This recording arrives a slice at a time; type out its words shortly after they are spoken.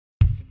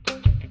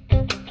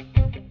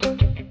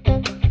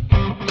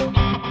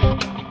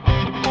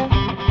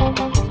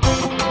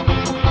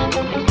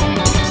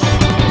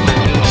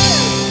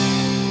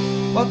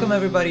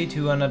Welcome everybody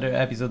to another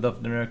episode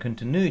of the Nerd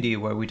Continuity,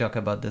 where we talk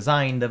about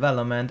design,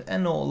 development,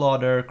 and all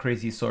other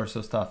crazy sorts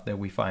of stuff that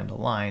we find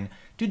online.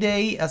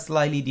 Today, a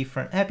slightly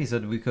different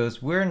episode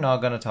because we're not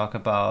going to talk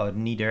about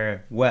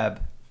neither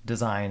web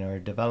design or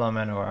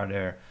development or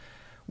other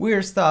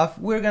weird stuff.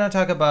 We're going to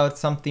talk about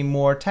something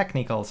more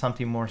technical,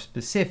 something more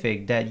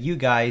specific that you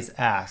guys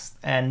asked.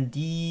 And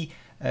the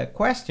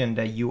question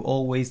that you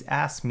always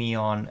ask me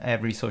on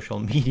every social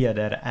media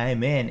that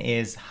I'm in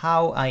is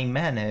how I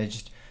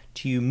managed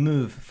to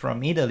move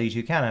from Italy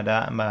to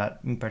Canada, but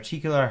in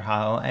particular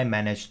how I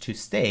managed to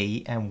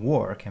stay and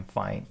work and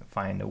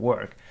find a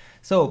work.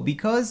 So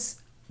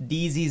because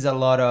this is a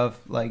lot of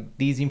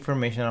these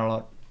information are a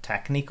lot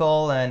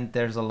technical and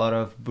there's a lot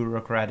of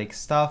bureaucratic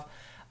stuff,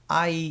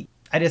 I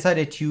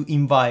decided to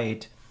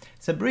invite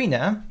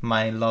Sabrina,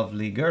 my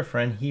lovely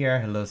girlfriend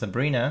here. Hello,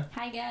 Sabrina.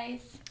 Hi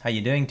guys. How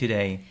you doing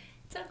today?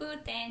 It's all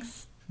good,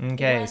 thanks.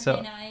 Okay,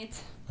 so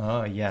night.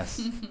 Oh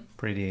yes,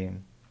 pretty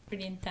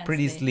intense.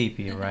 Pretty day.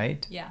 sleepy,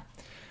 right? Yeah.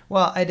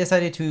 Well, I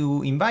decided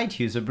to invite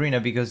you, Sabrina,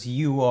 because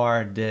you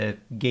are the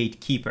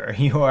gatekeeper.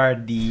 You are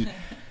the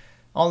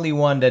only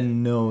one that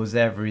knows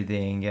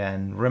everything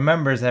and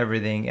remembers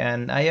everything.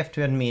 And I have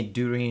to admit,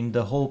 during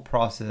the whole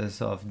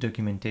process of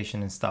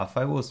documentation and stuff,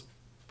 I was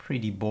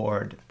pretty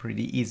bored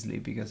pretty easily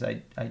because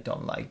I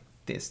don't like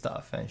this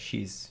stuff, and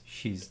she's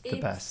the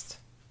best.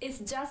 It's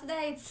just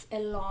that it's a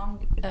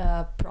long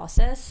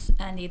process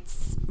and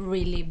it's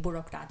really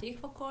bureaucratic,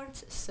 of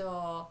course,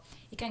 so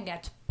it can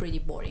get pretty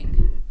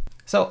boring.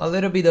 So a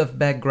little bit of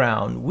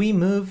background. We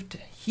moved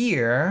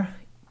here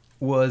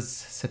was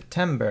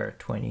September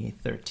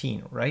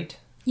 2013, right?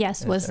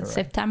 Yes, was right?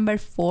 September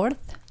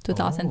 4th,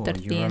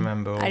 2013. Oh, you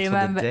remember also I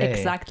remember the day.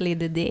 Exactly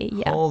the day,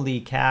 yeah. Holy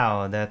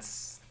cow,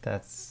 that's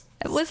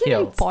it was skills.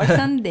 an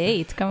important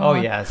date, come Oh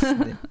on. yes,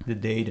 the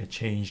day that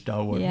changed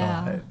our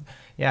life.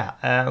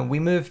 Yeah, we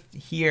moved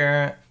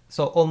here,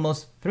 so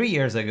almost 3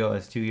 years ago,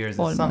 it's 2 years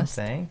or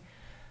something.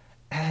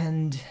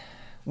 And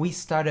we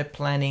started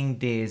planning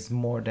this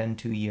more than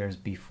 2 years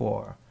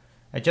before.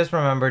 I just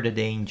remember the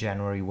day in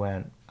January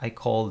when I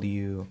called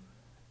you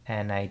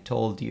and I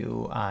told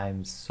you,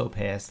 I'm so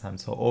pissed, I'm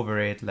so over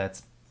it,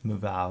 let's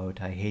move out,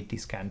 I hate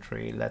this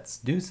country, let's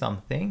do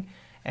something.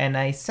 And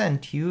I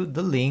sent you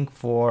the link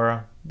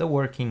for the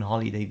working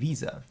holiday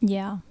visa.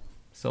 Yeah.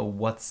 So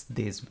what's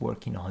this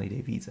working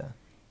holiday visa?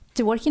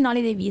 The working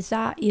holiday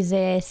visa is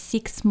a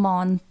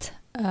 6-month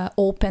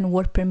open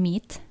work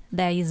permit.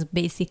 That is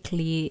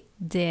basically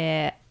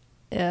the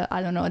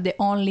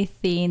only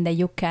thing that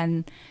you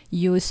can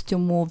use to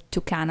move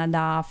to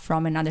Canada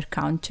from another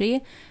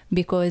country,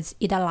 because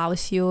it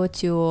allows you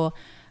to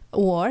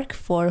work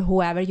for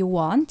whoever you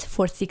want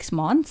for 6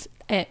 months.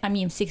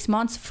 6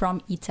 months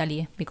from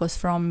Italy, because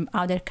from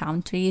other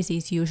countries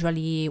is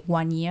usually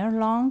 1 year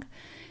long.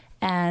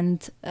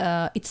 And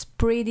it's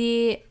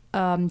pretty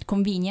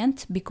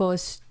convenient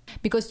because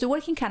to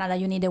work in Canada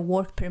you need a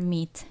work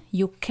permit.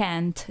 You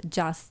can't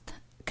just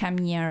come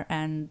here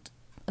and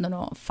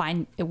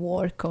find a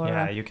work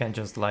or you can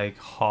just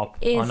hop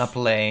on a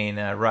plane,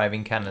 arrive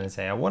in Canada and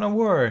say I want to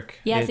work.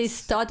 Yes,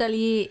 it's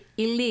totally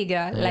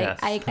illegal. Yes.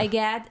 I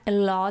get a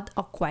lot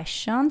of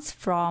questions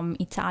from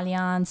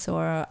Italians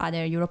or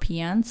other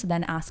Europeans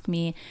that ask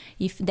me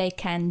if they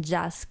can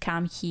just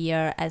come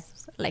here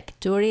as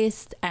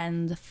tourists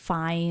and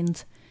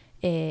find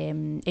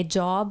a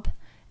job.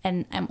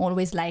 And I'm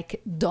always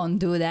like, don't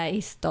do that.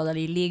 It's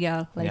totally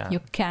illegal.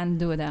 You can't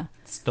do that.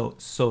 It's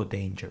so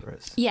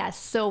dangerous. Yes.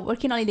 So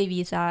working holiday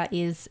visa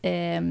is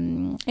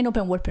an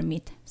open work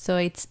permit. So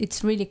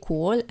it's really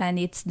cool, and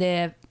it's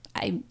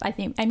I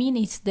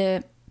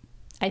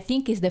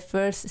think it's the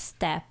first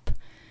step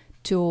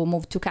to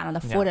move to Canada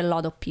for a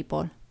lot of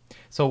people.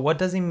 So what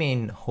does it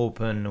mean,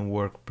 open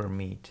work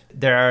permit?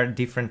 There are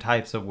different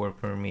types of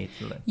work permit.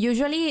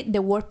 Usually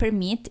the work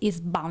permit is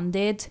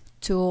bounded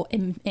to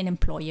an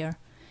employer.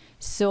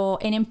 So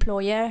an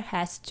employer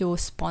has to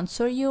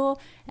sponsor you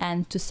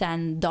and to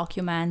send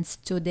documents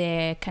to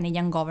the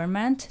Canadian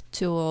government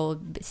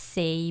to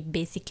say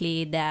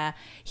basically that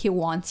he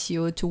wants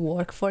you to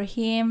work for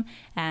him,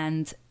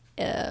 and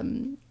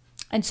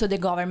so the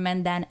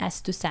government then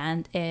has to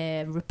send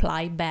a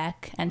reply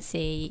back and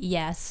say,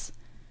 yes,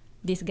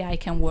 this guy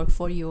can work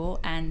for you,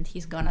 and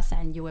he's gonna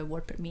send you a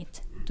work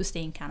permit to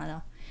stay in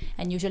Canada.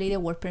 And usually the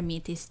work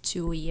permit is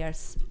 2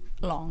 years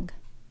long.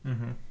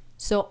 Mm-hmm.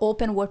 So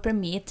open work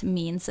permit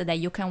means that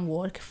you can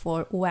work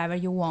for whoever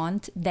you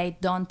want. They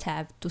don't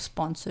have to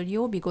sponsor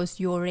you because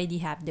you already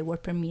have the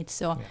work permit.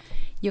 So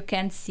you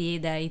can see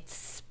that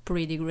it's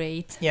pretty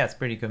great. Yeah, it's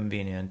pretty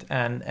convenient.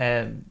 And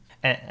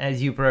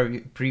as you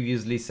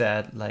previously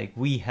said,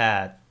 we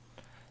had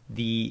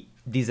the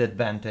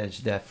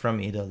disadvantage that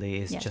from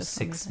Italy is just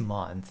 6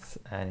 months,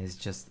 and it's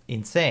just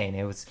insane.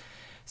 It was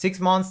 6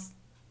 months.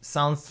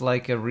 Sounds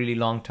like a really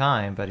long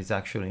time, but it's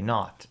actually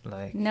not.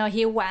 No,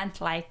 he went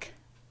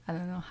I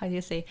don't know, how do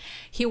you say?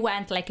 He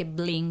went like a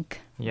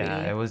blink. Yeah,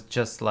 really. It was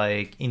just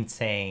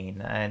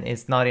insane. And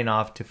it's not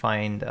enough to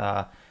find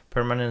a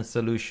permanent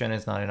solution.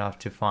 It's not enough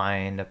to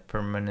find a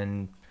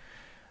permanent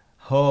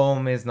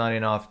home is not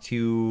enough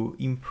to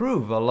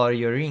improve a lot of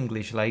your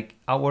English. Like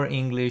our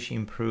English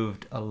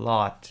improved a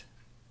lot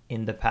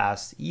in the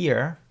past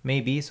year,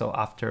 maybe. So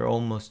after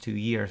almost 2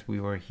 years we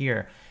were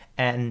here.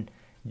 And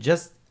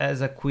just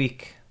as a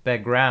quick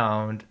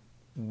background,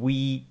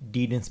 we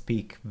didn't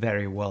speak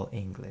very well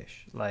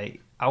English.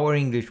 Like our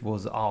English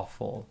was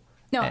awful.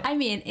 No, I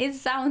mean, it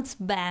sounds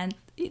bad.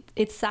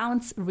 It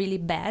sounds really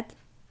bad,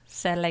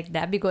 said like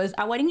that, because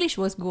our English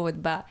was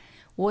good, but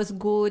was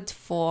good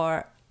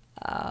for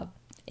an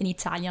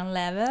Italian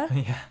level.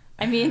 Yeah.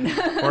 I mean,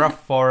 for a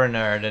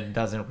foreigner that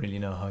doesn't really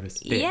know how to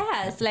speak.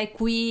 yes, like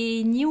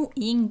we knew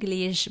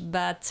English,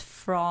 but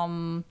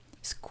from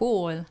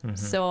school,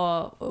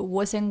 so it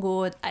wasn't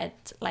good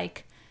at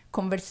like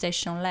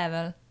conversation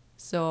level.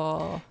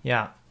 So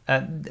yeah,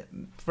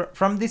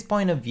 from this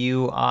point of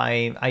view,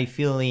 I'm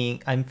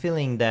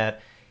feeling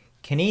that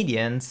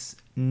Canadians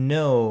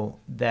know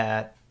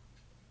that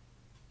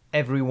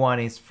everyone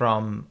is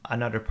from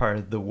another part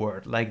of the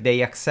world. Like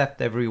they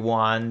accept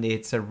everyone.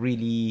 It's a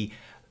really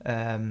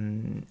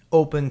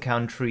open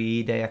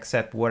country. They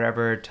accept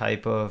whatever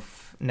type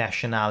of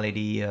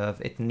nationality, of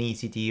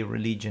ethnicity,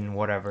 religion,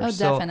 whatever. Oh,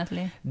 so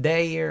definitely.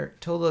 they are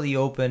totally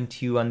open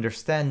to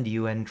understand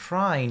you and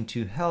trying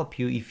to help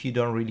you if you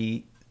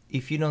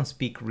don't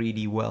speak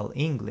really well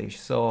English.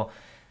 So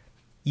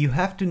you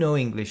have to know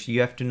English,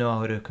 you have to know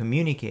how to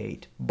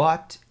communicate,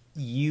 but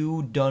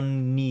you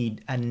don't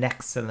need an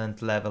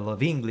excellent level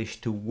of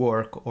English to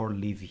work or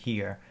live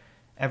here.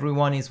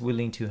 Everyone is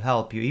willing to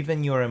help you.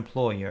 Even your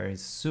employer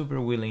is super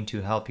willing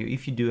to help you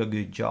if you do a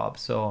good job.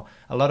 So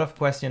a lot of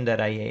questions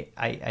that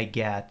I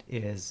get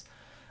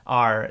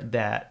are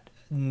that,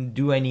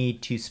 do I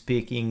need to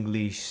speak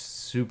English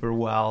super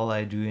well?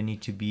 Do I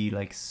need to be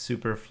like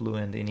super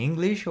fluent in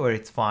English, or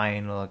it's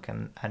fine like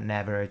an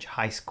average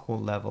high school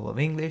level of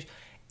English?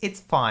 It's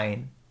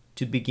fine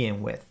to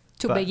begin with.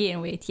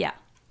 Yeah.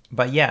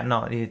 But yeah,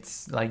 no,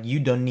 it's like you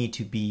don't need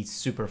to be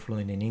super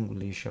fluent in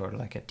English or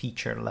like a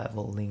teacher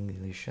level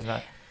English.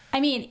 I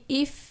mean,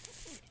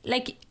 if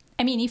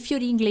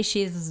your English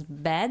is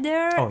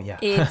better, oh, yeah.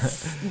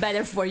 it's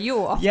better for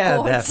you, of yeah,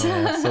 course.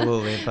 definitely,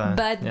 absolutely.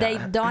 But they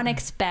don't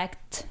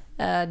expect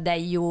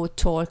that you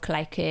talk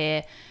like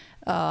an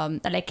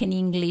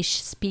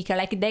English speaker.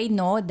 Like they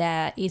know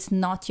that it's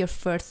not your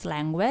first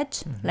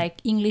language.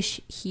 Like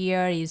English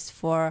here is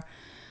for,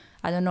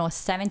 I don't know,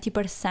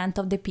 70%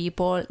 of the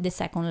people, the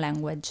second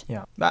language.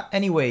 Yeah. But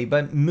anyway,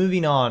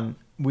 moving on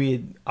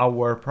with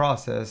our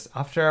process,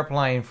 after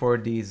applying for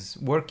this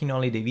working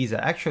holiday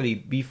visa, actually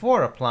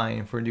before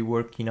applying for the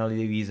working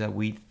holiday visa,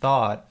 we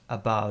thought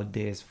about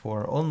this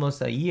for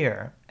almost a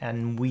year,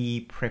 and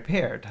we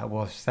prepared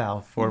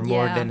ourselves for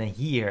more than a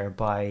year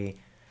by,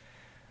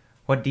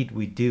 what did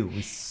we do?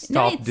 We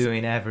stopped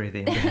doing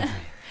everything.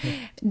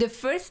 The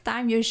first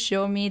time you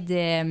showed me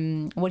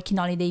the working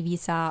holiday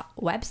visa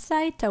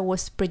website, I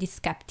was pretty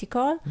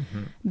skeptical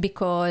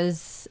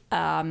because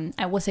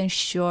I wasn't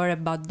sure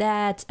about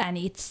that, and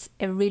it's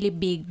a really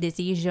big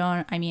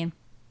decision. I mean,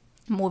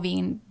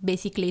 moving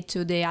basically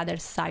to the other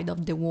side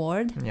of the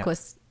world,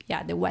 because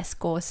the West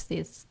Coast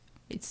it's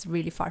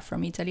really far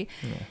from Italy.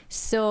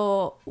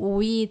 So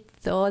we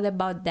thought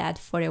about that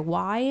for a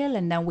while,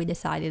 and then we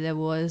decided it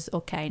was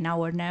okay,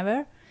 now or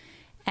never.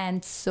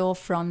 And so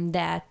from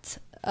that,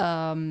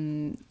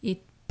 it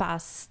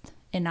passed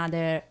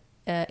another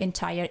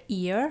entire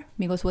year,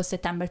 because it was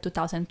September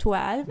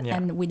 2012,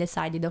 and we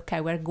decided,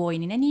 okay, we're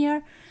going in a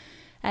year.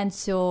 And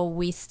so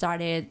we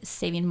started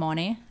saving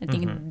money. I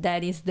think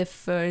that is the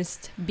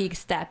first big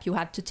step you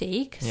have to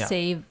take.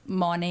 Save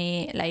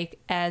money like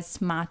as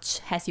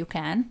much as you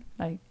can,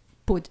 like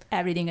put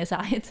everything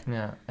aside.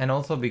 Yeah, and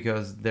also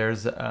because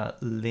there's a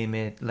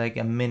limit, like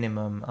a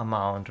minimum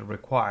amount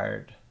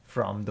required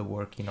from the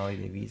working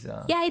holiday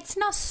visa. Yeah, it's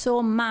not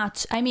so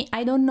much. I mean,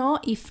 I don't know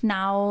if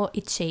now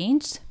it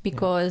changed,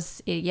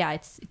 because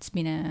it's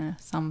been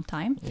some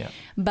time.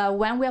 But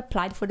when we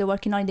applied for the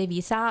working holiday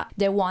visa,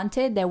 they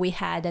wanted that we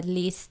had at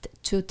least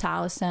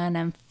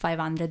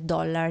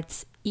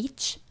 $2,500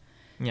 each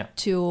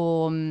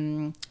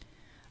to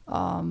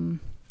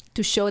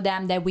show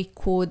them that we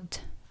could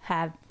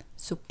have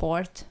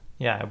support.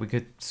 Yeah, we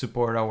could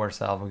support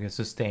ourselves, we could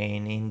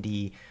sustain in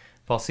the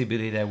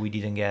possibility that we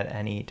didn't get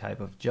any type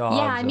of job.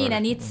 Yeah, I mean,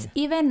 and it's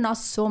even not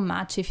so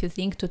much if you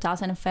think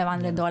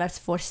 $2,500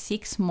 for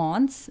 6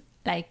 months.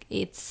 Like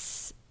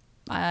it's,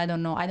 I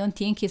don't know. I don't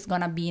think it's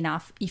gonna be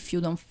enough if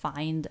you don't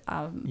find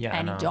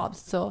any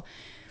jobs. So,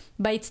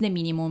 but it's the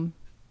minimum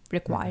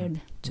required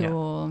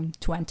to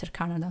enter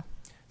Canada.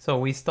 So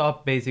we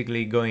stopped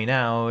basically going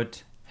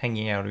out,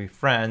 hanging out with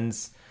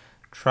friends,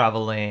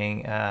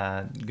 traveling,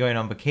 going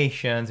on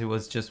vacations. It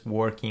was just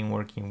working.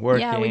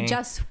 Yeah, we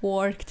just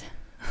worked.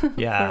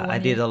 Yeah, I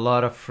did a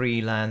lot of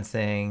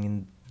freelancing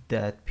in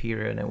that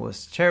period. It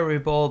was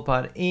terrible,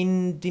 but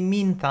in the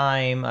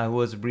meantime, I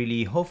was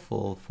really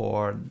hopeful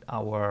for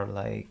our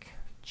like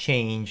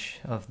change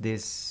of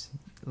this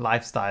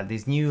lifestyle,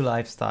 this new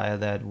lifestyle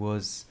that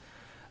was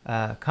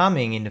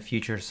coming in the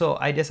future. So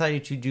I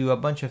decided to do a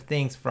bunch of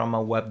things from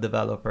a web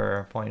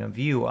developer point of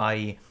view.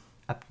 I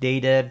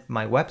updated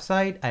my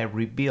website. I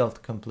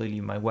rebuilt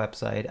completely my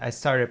website. I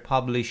started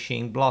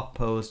publishing blog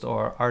posts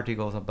or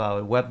articles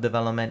about web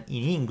development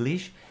in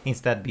English.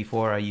 Instead,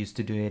 before I used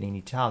to do it in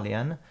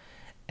Italian.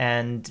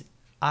 And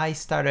I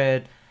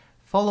started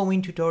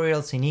following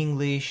tutorials in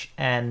English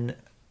and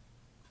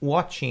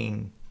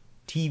watching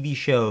TV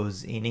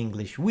shows in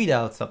English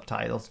without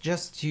subtitles,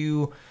 just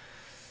to,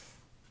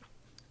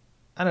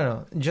 I don't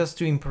know, just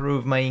to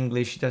improve my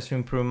English, just to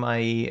improve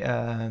my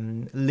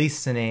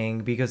listening,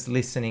 because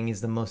listening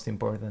is the most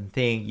important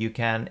thing. You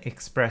can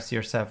express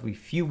yourself with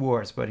few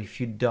words, but if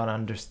you don't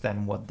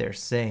understand what they're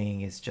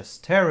saying, it's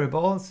just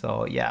terrible.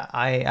 So yeah,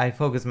 I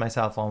focus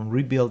myself on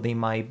rebuilding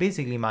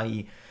basically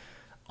my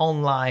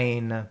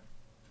online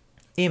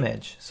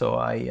image. So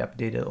I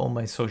updated all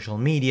my social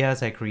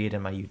medias, I created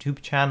my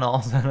YouTube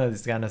channels and all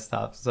this kind of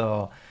stuff.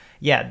 So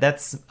yeah,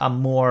 that's a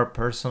more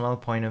personal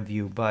point of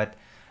view, but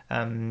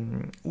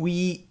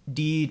we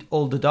did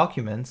all the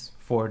documents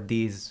for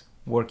this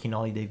working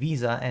holiday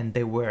visa, and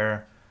there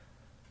were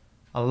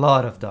a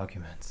lot of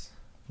documents,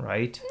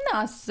 right?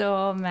 Not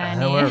so many.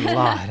 There were a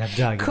lot of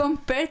documents.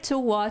 Compared to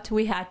what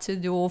we had to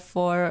do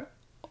for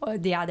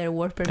the other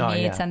work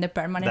permits and the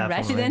permanent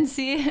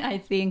residency, I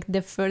think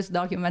the first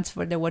documents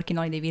for the working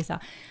holiday visa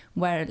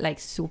were like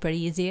super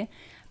easy.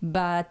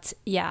 But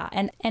yeah,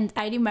 and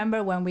I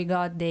remember when we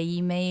got the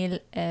email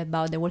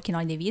about the working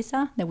holiday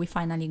visa, that we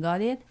finally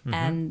got it,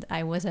 and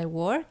I was at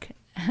work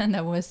and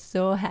I was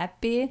so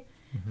happy.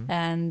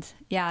 And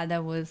yeah,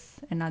 that was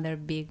another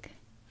big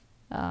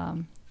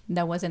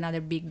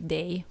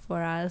day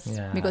for us,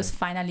 because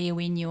finally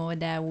we knew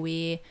that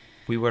we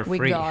were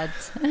free.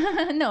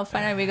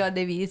 Finally we got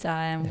the visa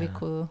and we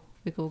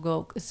could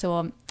go.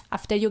 So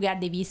after you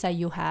get the visa,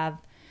 you have,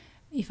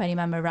 if I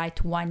remember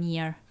right, 1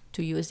 year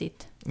to use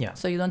it. Yeah.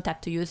 So you don't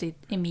have to use it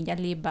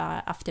immediately,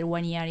 but after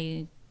 1 year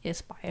it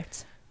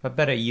expires. But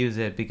better use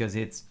it, because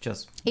it's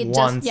just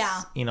once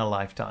in a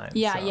lifetime.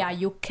 Yeah,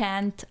 you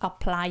can't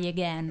apply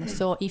again.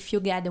 So if you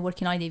get the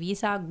working holiday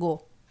visa,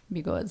 go,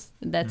 because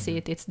that's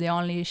it. It's the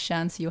only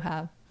chance you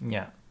have.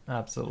 Yeah,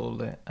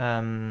 absolutely.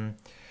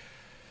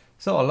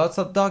 So lots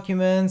of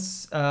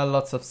documents,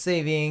 lots of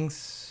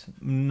savings,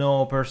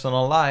 no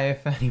personal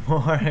life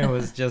anymore. It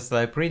was just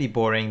like pretty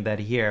boring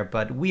that year,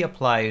 but we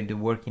applied the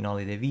working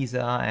holiday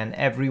visa, and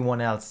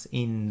everyone else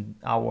in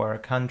our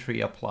country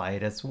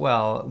applied as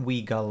well.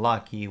 We got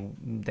lucky,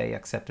 they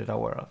accepted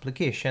our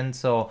application,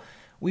 so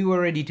we were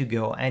ready to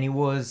go. And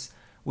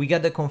we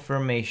got the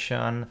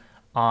confirmation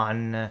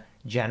on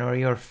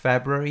January or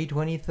February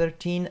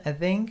 2013, I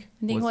think.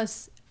 It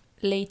was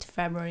late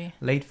February.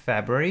 Late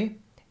February.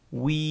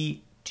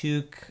 We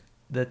took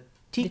the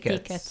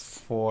tickets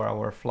for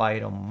our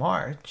flight on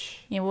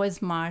March. It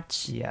was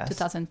March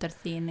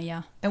 2013,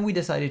 yeah. And we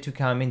decided to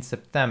come in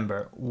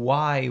September.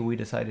 Why we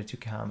decided to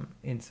come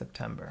in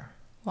September?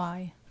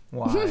 Why?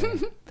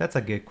 That's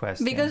a good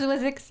question. Because it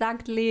was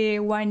exactly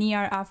 1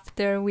 year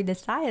after we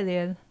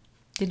decided.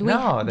 Did we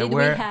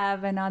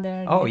have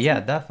another? Oh, yeah,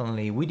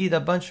 definitely. We did a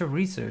bunch of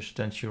research,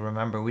 don't you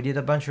remember? We did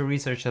a bunch of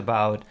research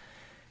about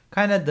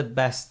kind of the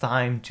best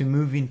time to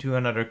move into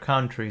another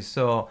country.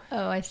 So.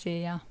 Oh, I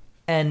see, yeah.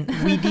 And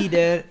we did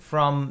it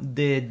from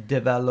the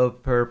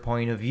developer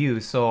point of view.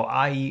 So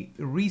I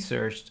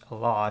researched a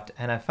lot,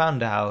 and I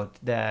found out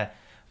that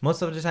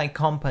most of the time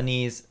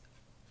companies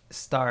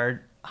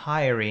start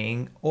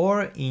hiring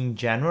or in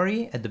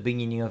January at the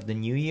beginning of the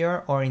new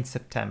year, or in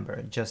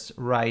September, just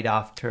right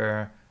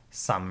after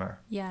summer.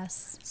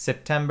 Yes.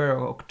 September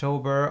or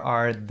October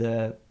are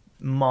the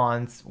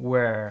months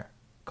where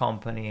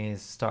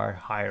companies start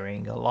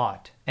hiring a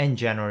lot, and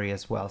January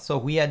as well. So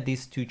we had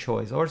these two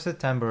choices, or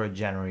September or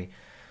January.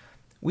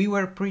 We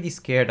were pretty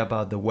scared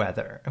about the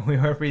weather. We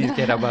were pretty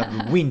scared about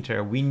the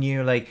winter. We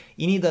knew, like,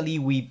 in Italy,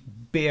 we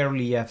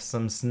barely have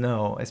some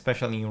snow,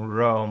 especially in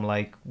Rome.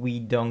 Like, we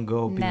don't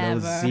go below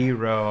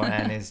zero,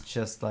 and it's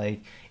just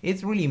like,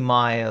 it's really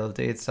mild.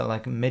 It's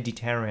like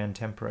Mediterranean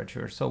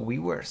temperature. So we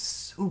were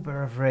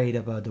super afraid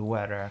about the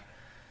weather.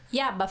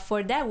 Yeah, but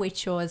for that we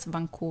chose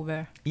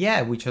Vancouver.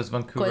 Yeah, we chose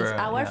Vancouver. Because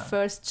our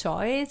first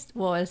choice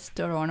was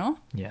Toronto.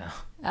 Yeah.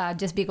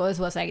 Just because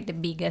it was like the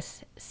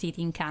biggest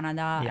city in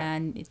Canada,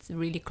 and it's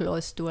really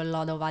close to a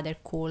lot of other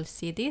cool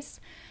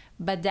cities.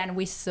 But then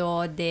we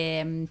saw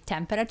the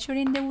temperature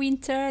in the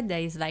winter.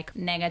 There is like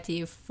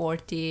negative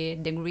 40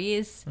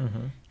 degrees.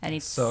 And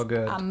it's so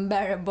good.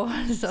 Unbearable.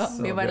 So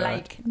we were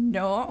like,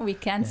 no, we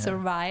can't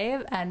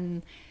survive.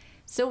 And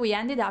so we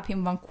ended up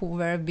in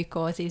Vancouver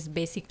because it's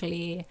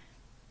basically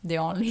the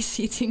only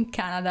city in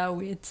Canada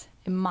with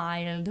a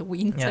mild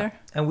winter.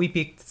 And we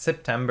picked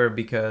September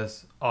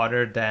because,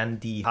 other than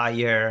the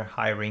higher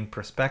hiring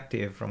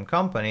perspective from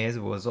companies,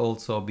 was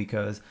also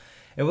because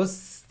it was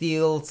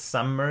still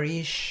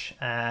summerish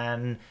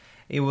and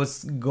it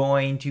was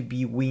going to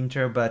be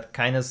winter, but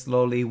kind of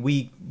slowly.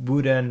 We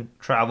wouldn't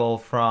travel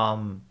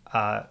from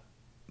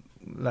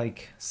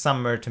like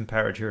summer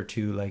temperature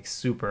to like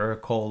super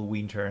cold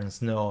winter and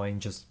snow in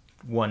just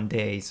one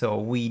day. So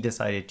we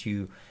decided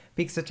to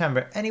pick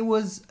September, and it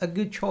was a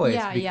good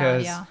choice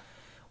because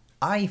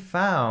I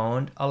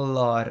found a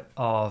lot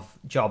of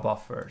job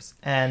offers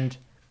and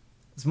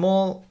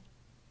small.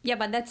 Yeah,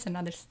 but that's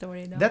another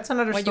story, though. That's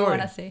another what story. What do you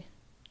want to say?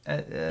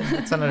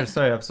 That's another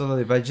story,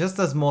 absolutely. But just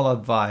a small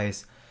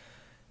advice.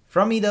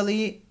 From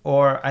Italy,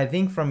 or I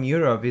think from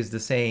Europe is the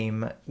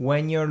same.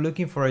 When you're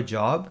looking for a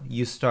job,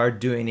 you start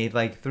doing it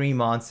like 3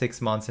 months,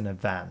 6 months in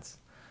advance.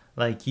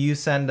 Like you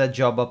send a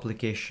job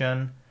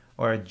application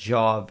or a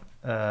job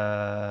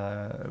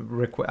a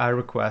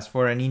request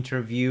for an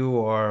interview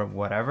or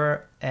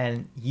whatever,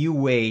 and you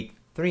wait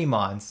 3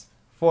 months,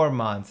 4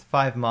 months,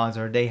 5 months,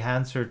 or they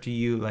answer to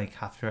you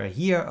like after a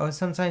year, or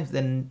sometimes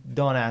they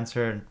don't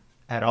answer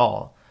at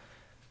all.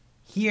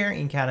 Here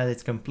in Canada,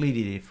 it's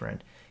completely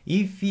different.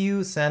 If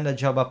you send a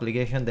job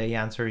application, they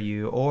answer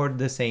you or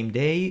the same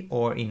day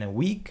or in a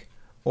week,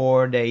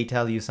 or they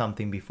tell you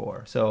something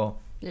before. So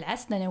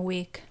less than a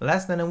week.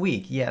 Less than a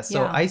week, yes.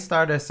 So Yeah. I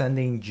started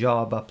sending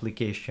job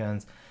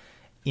applications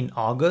in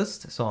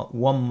August, so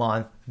 1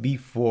 month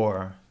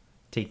before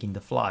taking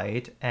the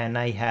flight, and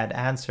I had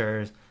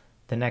answers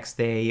the next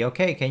day.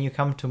 Okay, can you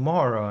come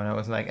tomorrow? And I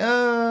was like,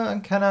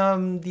 I'm kind of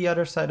on the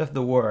other side of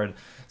the world.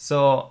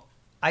 So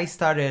I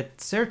started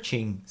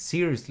searching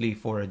seriously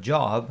for a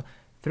job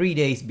 3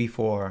 days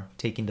before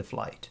taking the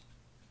flight.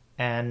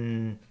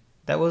 And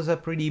that was a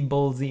pretty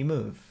ballsy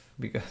move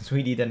because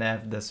we didn't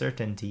have the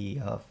certainty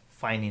of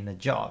finding a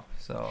job.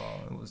 So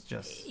it was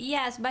just...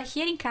 Yes, but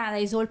here in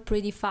Canada it's all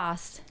pretty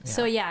fast. Yeah.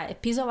 So yeah, a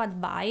piece of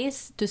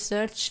advice to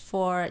search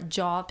for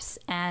jobs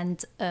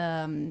and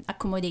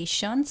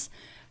accommodations.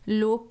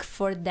 Look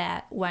for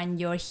that when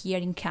you're here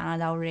in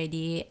Canada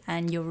already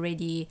and you're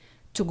ready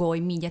to go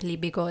immediately,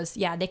 because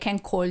yeah, they can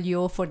call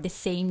you for the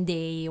same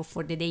day or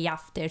for the day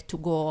after to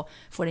go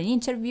for an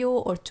interview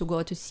or to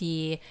go to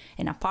see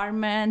an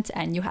apartment,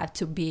 and you have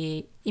to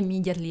be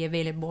immediately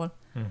available.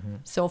 Mm-hmm.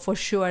 So for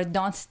sure,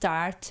 don't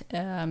start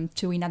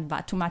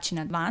too much in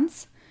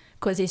advance,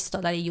 because it's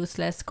totally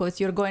useless,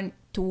 because you're going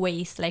to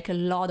waste like a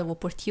lot of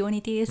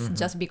opportunities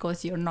just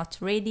because you're not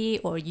ready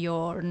or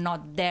you're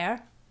not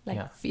there.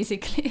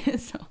 Physically.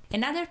 So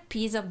another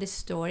piece of the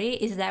story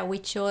is that we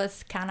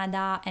chose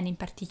Canada, and in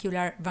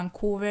particular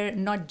Vancouver,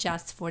 not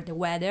just for the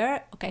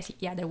weather. Okay, so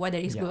yeah, the weather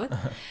is good,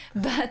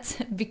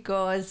 but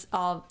because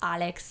of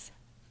Alex's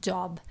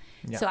job.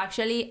 Yeah. So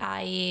actually,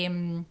 I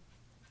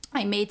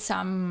made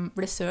some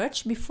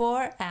research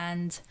before,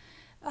 and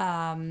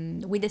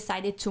we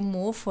decided to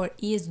move for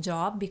his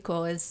job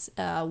because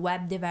as a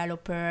web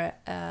developer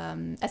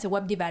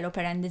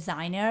and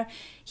designer,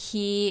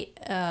 he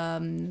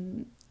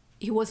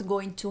was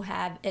going to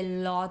have a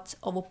lot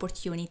of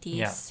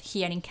opportunities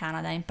here in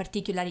Canada, and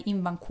particularly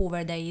in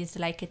Vancouver. There is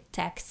like a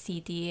tech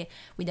city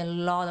with a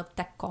lot of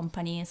tech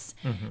companies.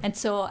 And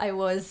so I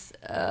was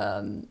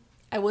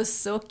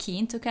so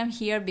keen to come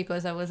here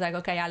because I was like,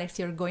 okay, Alex,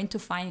 you're going to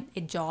find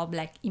a job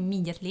like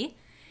immediately.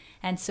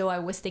 And so I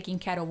was taking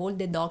care of all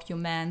the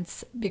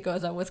documents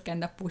because I was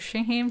kind of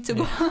pushing him to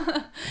go.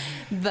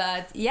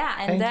 But yeah,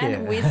 and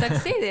then we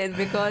succeeded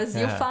because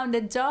you found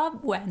a job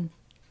when?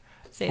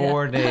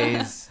 4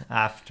 days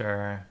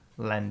after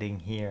landing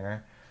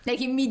here.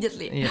 Like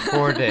immediately.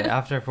 Yeah,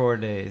 after 4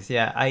 days.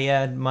 Yeah, I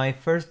had my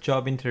first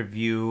job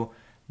interview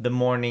the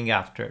morning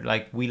after.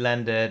 Like we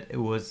landed, it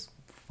was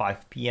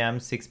 5 p.m.,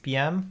 6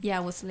 p.m.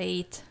 Yeah, it was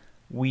late.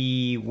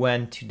 We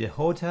went to the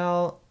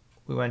hotel,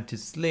 we went to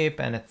sleep,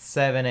 and at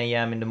 7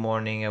 a.m. in the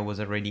morning, I was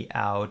already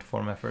out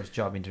for my first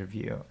job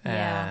interview.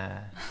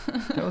 Yeah.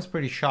 That was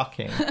pretty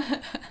shocking.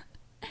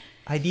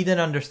 I didn't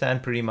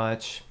understand pretty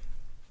much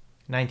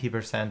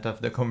 90% of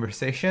the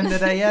conversation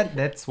that I had.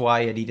 That's why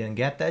I didn't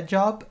get that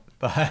job,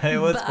 but it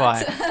was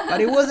fine.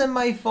 But it wasn't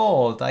my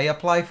fault. I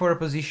applied for a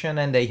position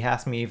and they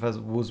asked me if I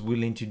was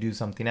willing to do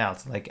something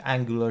else, like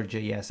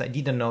AngularJS. I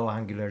didn't know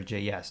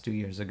AngularJS 2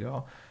 years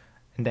ago.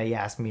 And they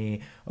asked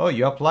me, oh,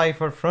 you apply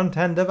for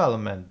front-end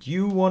development. Do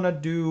you want to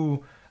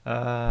do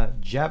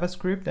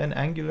JavaScript and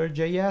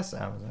AngularJS?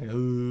 I was like,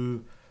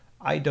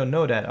 I don't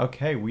know that.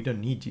 Okay, we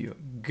don't need you.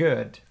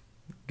 Good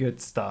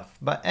stuff.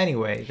 But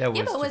anyway, that was...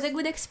 Yeah, but it was a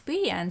good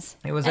experience.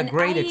 It was a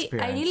great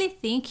experience. I really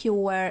think you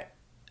were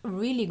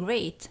really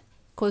great,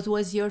 because it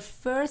was your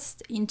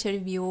first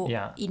interview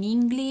in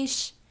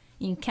English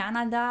in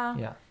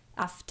Canada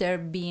after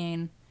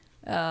being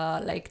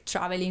like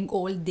traveling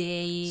all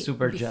day.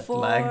 Super jet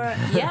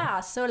lagged.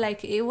 Yeah, so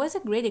like it was a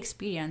great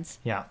experience.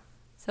 Yeah.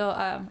 So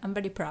I'm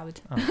very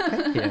proud. Oh,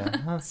 thank you.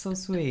 Oh, so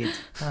sweet.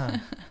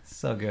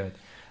 So good.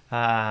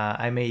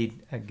 I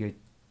made a good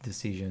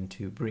decision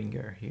to bring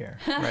her here,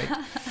 right?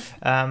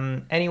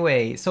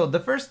 Anyway, so the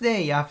first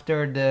day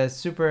after the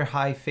super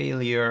high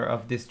failure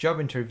of this job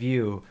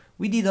interview,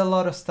 we did a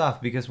lot of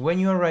stuff, because when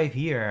you arrive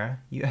here,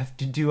 you have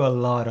to do a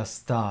lot of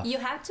stuff. You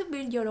have to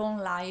build your own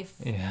life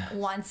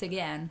once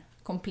again,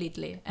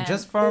 completely. And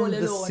just from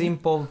the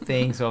simple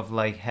things of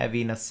like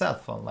having a cell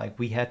phone. Like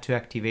we had to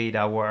activate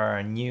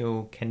our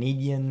new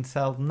Canadian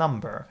cell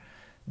number.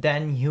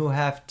 Then you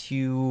have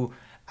to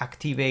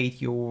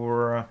activate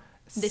your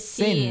the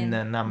SIN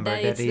number.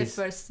 That is the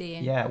first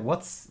thing. Yeah,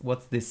 what's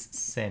this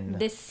SIN?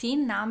 The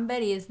SIN number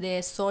is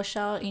the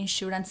social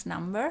insurance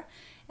number,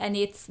 and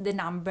it's the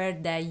number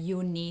that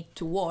you need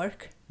to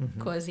work,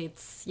 because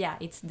it's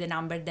the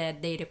number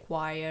that they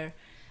require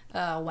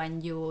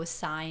when you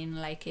sign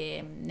like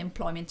an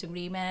employment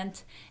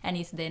agreement, and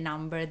it's the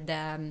number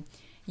that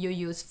you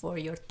use for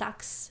your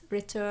tax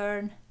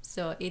return.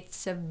 So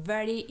it's a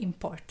very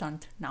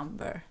important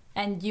number,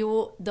 and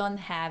you don't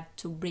have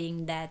to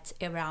bring that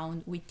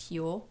around with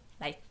you,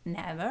 like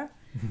never.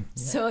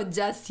 So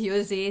just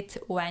use it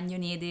when you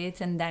need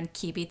it, and then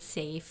keep it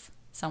safe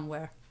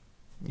somewhere.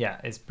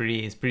 Yeah, it's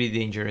pretty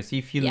dangerous.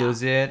 If you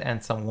lose it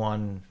and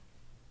someone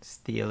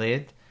steals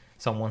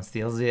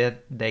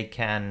it, they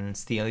can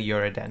steal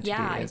your identity.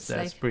 Yeah, that's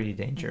like pretty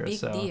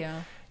dangerous. Big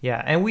deal.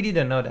 Yeah, and we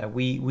didn't know that.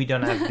 We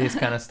don't have this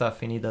kind of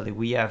stuff in Italy.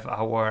 We have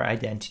our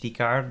identity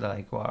card,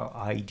 like our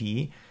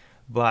ID,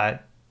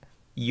 but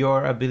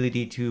your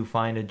ability to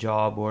find a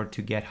job or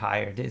to get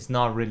hired is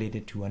not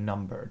related to a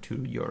number,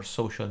 to your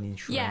social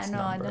insurance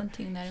number. I don't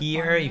think that.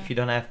 Here, if you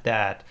don't have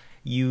that,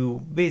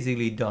 you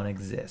basically don't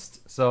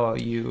exist. So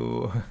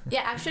you...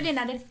 Yeah, actually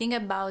another thing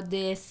about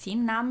the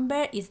SIN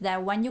number is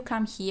that when you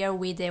come here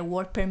with a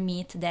work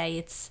permit, that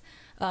it's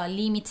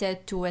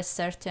limited to a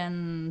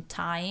certain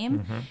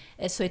time,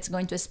 so it's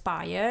going to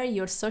expire,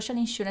 your social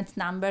insurance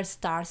number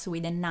starts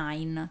with a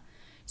 9.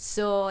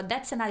 So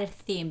that's another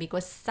thing,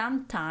 because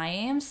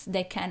sometimes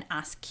they can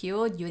ask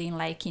you during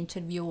like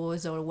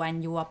interviews or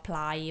when you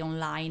apply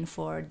online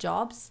for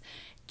jobs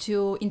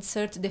to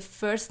insert the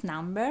first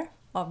number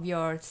of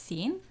your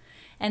SIN,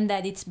 and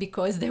that it's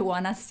because they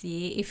want to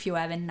see if you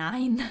have a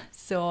 9.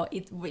 So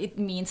it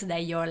means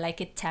that you're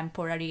like a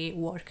temporary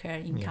worker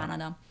in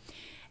Canada.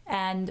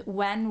 And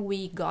when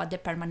we got the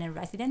permanent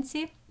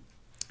residency,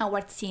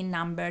 our SIN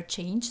number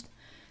changed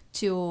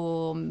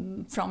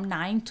to from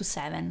 9 to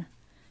 7.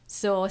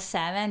 So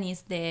 7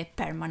 is the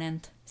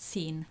permanent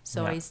SIN,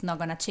 so it's not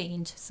gonna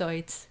change. So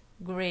it's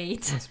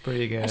great. It's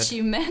pretty good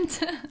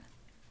achievement.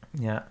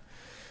 Yeah.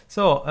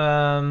 So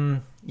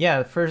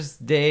the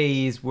first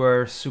days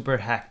were super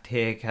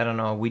hectic. I don't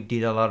know. We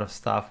did a lot of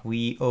stuff.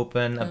 We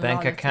opened a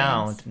bank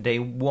account. They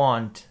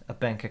want a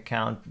bank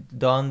account.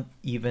 Don't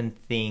even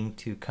think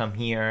to come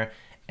here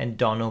and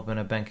don't open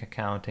a bank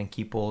account and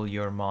keep all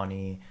your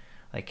money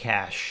like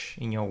cash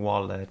in your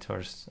wallet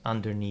or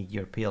underneath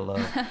your pillow.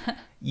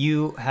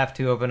 You have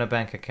to open a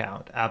bank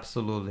account.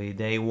 Absolutely.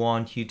 They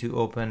want you to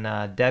open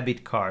a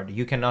debit card.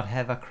 You cannot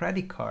have a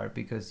credit card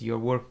because your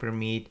work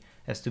permit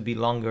has to be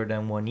longer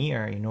than 1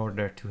 year in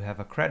order to have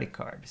a credit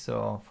card.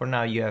 So for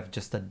now you have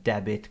just a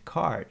debit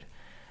card.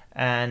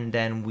 And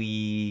then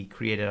we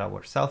created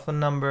our cell phone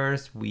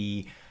numbers.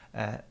 We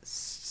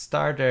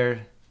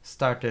started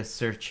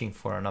searching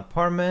for an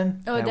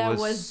apartment. That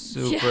was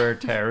super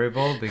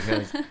terrible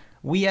because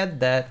we had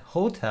that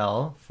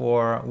hotel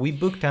we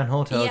booked an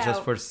hotel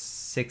just for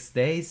 6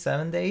 days,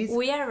 7 days.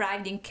 We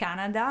arrived in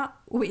Canada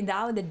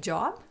without a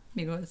job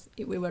because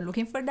we were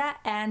looking for that,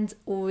 and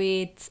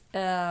with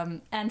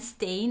and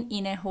staying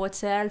in a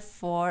hotel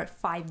for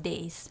 5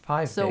 days.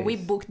 So we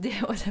booked the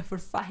hotel for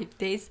 5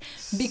 days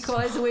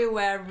because we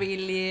were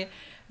really,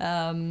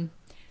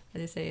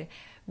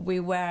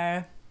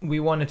 we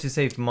wanted to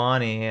save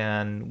money,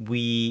 and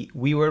we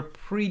were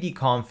pretty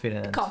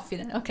confident.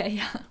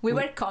 We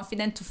were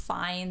confident to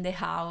find the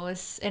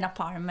house, an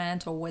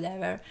apartment or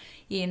whatever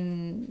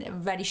in a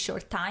very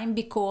short time,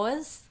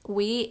 because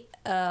we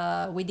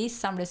did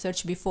some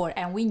research before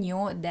and we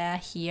knew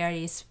that here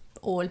is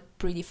all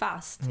pretty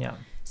fast. Yeah.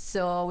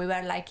 So we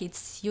were like,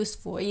 it's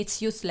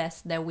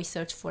useless that we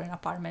search for an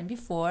apartment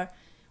before.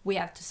 We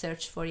have to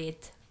search for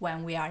it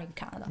when we are in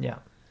Canada. Yeah.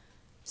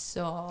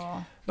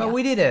 So, but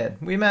we did it.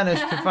 We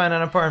managed to find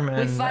an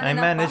apartment. I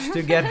managed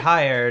to get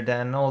hired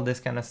and all this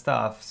kind of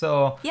stuff.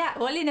 So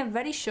all in a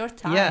very short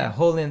time. Yeah,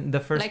 all in the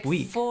first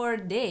week. 4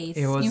 days.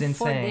 It was insane.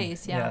 4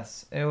 days,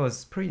 Yes, it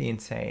was pretty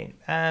insane.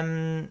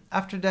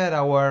 After that,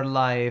 our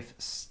life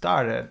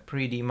started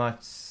pretty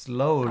much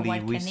slowly.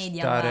 We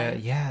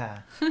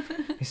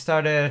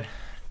started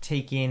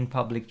taking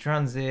public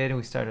transit.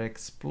 We started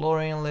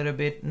exploring a little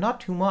bit, not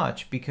too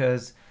much,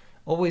 because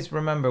always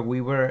remember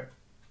we were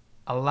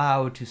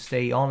allowed to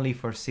stay only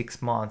for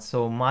 6 months.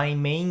 So my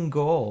main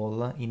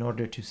goal in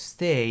order to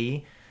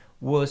stay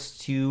was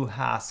to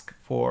ask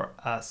for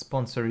a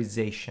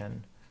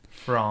sponsorization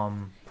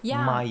from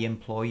my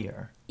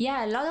employer.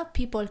 Yeah, a lot of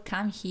people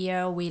come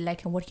here with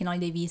like a working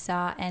holiday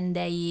visa and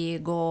they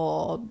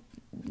go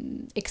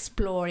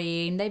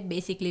exploring. They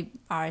basically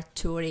are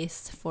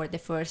tourists for the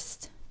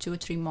first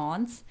 2-3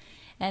 months.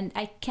 And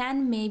I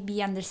can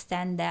maybe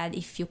understand that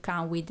if you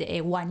come with a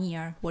 1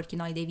 year working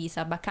holiday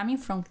visa, but coming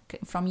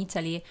from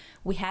Italy,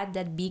 we had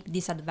that big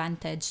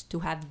disadvantage to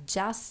have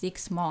just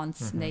 6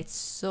 months. That's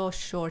so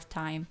short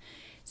time.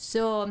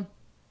 So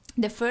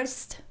the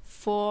first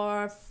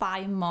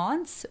 4-5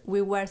 months,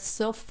 we were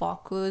so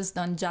focused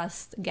on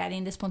just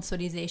getting the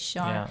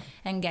sponsorization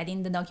and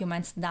getting the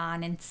documents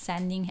done and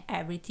sending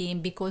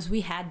everything, because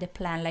we had the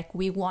plan, like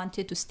we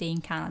wanted to stay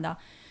in Canada.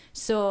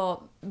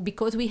 So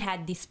because we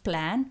had this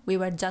plan, we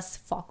were just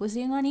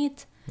focusing on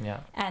it.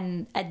 Yeah.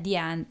 And at the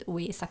end,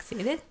 we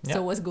succeeded.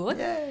 So it was good.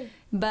 Yay.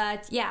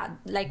 But yeah,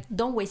 like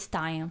don't waste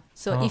time.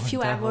 So if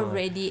you have definitely.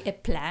 already a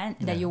plan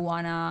that you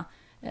wanna,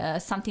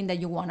 something that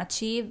you wanna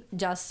achieve,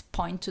 just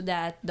point to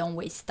that. Don't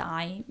waste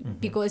time,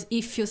 because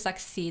if you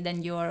succeed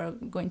and you're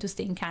going to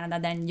stay in Canada,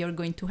 then you're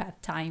going to have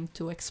time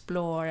to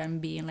explore and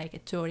be like a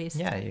tourist.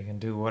 Yeah, you can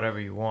do whatever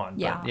you want.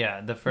 Yeah. But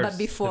yeah, the But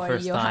before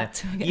first you time, have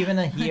to even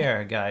a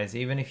year, guys,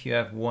 even if you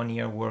have 1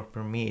 year work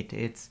permit,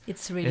 it's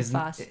really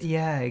fast.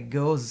 Yeah, it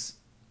goes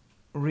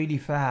really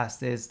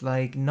fast. It's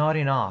like not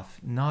enough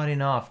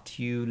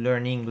to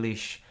learn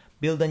English,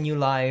 build a new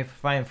life,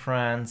 find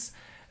friends,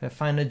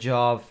 find a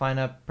job, find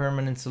a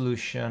permanent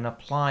solution,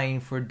 applying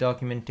for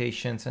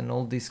documentations and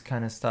all this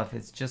kind of stuff.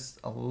 It's just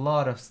a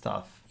lot of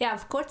stuff. Yeah,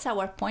 of course,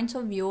 our point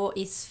of view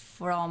is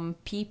from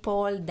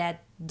people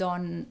that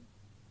don't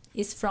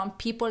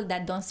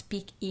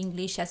speak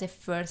English as a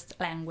first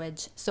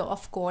language. So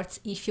of course,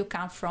 if you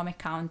come from a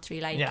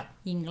country like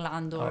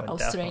England or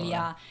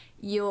Australia,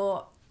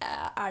 you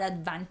are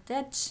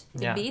advantage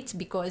a bit,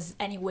 because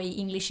anyway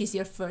English is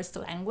your first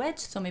language,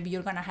 so maybe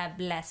you're gonna have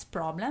less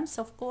problems,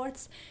 of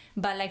course.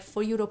 But like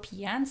for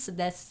Europeans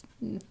that's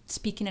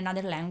speaking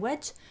another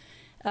language,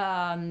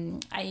 I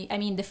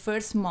mean the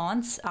first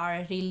months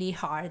are really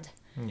hard.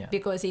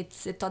 Because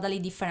it's a totally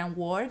different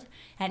world,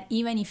 and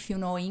even if you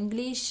know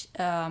English,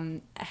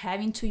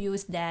 having to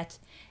use that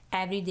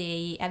every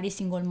day, every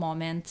single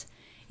moment,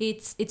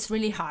 it's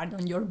really hard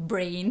on your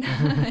brain.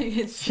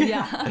 Like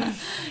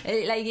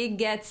it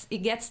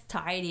gets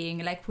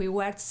tiring. Like we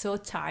were so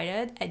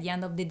tired at the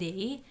end of the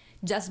day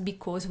just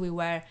because we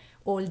were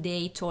all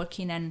day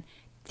talking and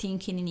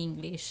thinking in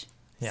English.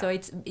 So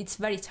it's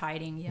very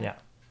tiring. Yeah,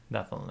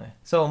 definitely.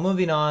 So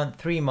moving on,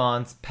 3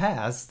 months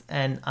passed,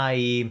 and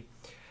I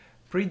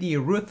pretty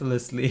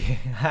ruthlessly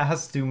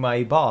asked to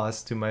my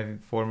boss, to my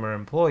former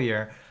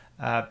employer,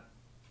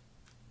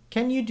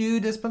 can you do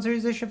the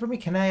sponsorization for me?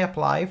 Can I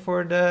apply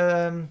for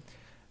the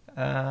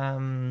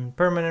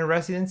permanent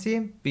residency?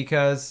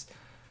 Because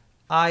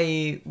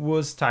I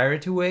was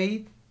tired to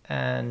wait,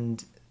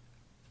 and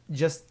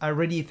just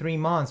already 3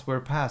 months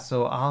were passed,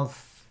 so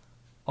half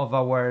of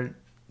our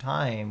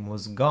time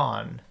was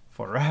gone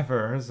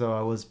forever. So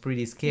I was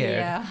pretty scared.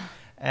 Yeah.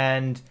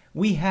 And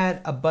we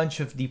had a bunch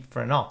of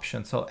different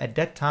options. So at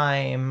that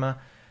time,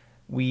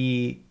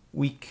 we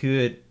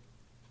could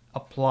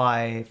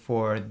apply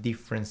for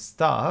different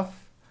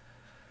stuff.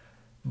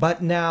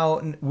 But now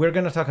we're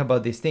going to talk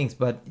about these things.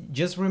 But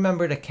just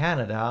remember that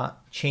Canada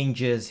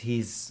changes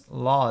his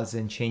laws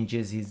and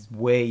changes his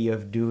way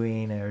of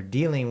doing or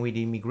dealing with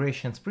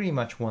immigrations pretty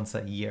much once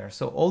a year.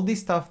 So all this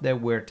stuff that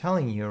we're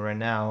telling you right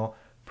now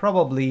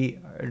probably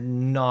are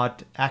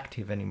not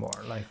active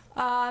anymore. Like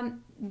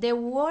the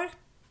work,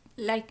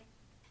 like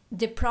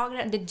the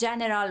program, the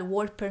general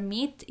work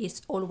permit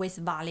is always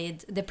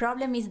valid. The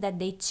problem is that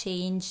they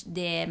change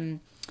the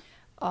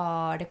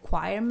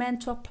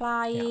requirement to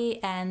apply,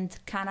 and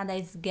Canada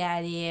is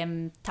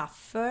getting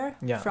tougher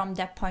from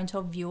that point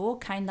of view,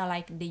 kind of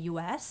like the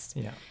US.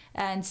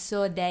 And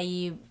so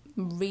they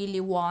really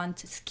want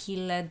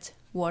skilled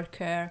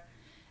workers.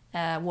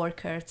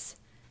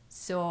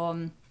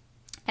 So,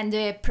 and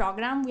the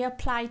program we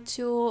applied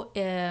to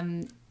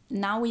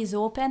now is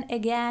open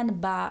again,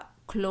 but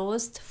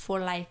closed for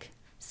like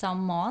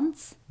some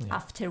months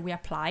after we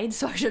applied.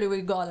 So actually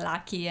we got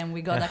lucky and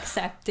we got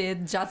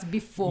accepted just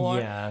before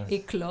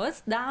it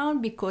closed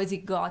down, because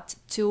it got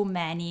too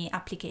many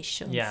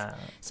applications.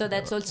 So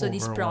that's also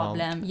this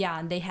problem.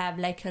 They have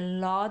like a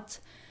lot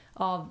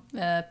of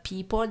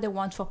people that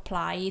want to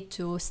apply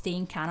to stay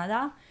in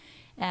Canada,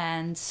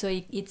 and so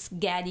it's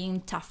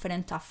getting tougher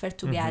and tougher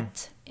to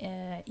get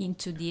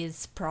into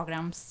these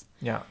programs.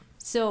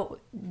 So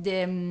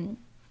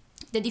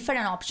the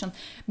different option.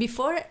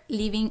 Before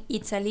leaving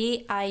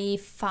Italy, I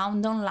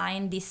found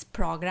online this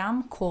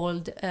program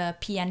called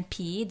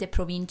PNP, the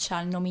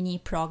Provincial Nominee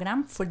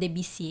Program for the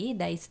BC,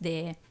 that is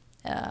the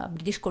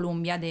British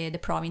Columbia, the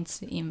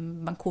province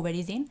in Vancouver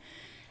is in.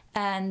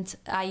 And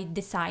I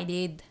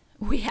decided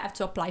we have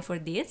to apply for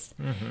this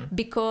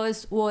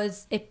because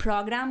was a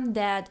program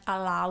that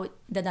allows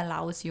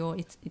you,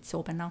 it's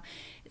open now,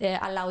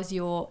 allows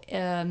you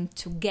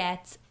to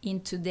get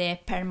into the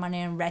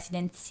permanent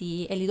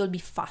residency a little bit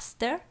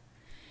faster.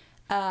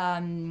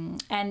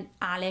 And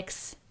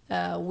Alex,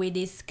 with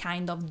this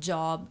kind of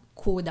job,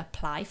 could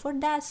apply for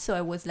that. So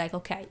I was like,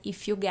 okay,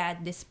 if you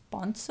get the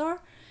sponsor,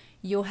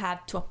 you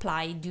have to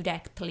apply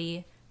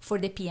directly for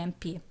the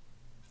PNP.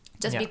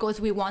 Just because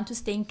we want to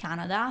stay in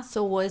Canada.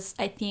 So was,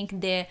 I think,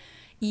 the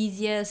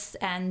easiest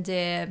and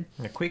the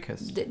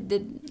quickest.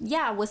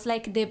 Was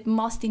like the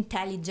most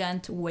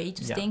intelligent way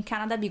to stay in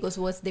Canada, because it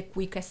was the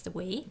quickest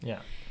way.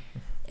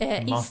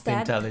 Most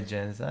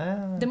intelligence.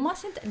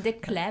 The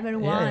clever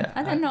one.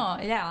 I don't know.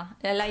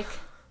 Like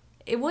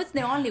it was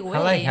the only way.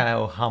 I like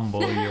how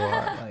humble you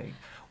are. Like,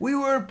 We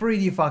were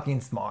pretty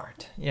fucking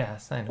smart.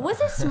 Yes, I know.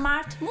 Was a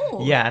smart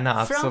move. Yeah, no,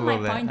 absolutely.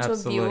 From my point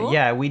absolutely. of view,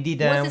 Yeah, we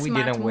was a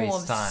smart didn't waste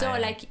move. time. So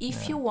like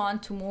if you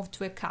want to move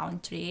to a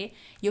country,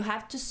 you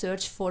have to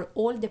search for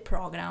all the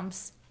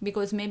programs,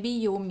 because maybe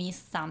you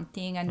missed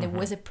something and there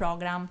was a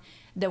program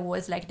that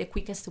was like the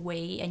quickest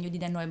way and you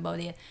didn't know about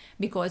it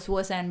because it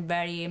wasn't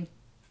very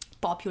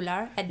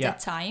popular at that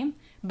time.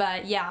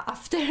 But yeah,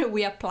 after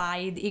we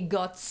applied, it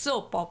got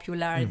so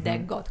popular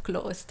that got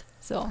closed.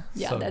 So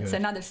yeah, so that's good.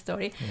 Another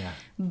story. Yeah.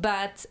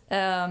 But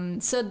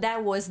so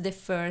that was the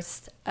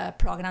first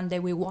program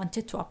that we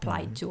wanted to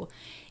apply to.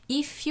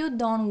 If you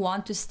don't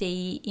want to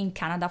stay in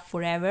Canada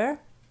forever,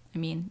 I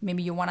mean,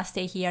 maybe you want to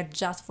stay here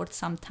just for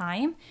some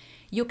time,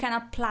 you can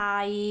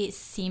apply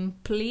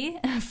simply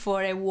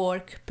for a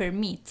work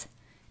permit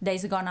that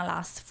is gonna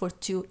last for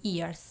 2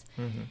 years.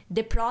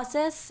 The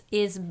process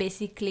is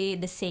basically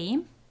the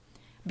same,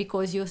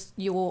 because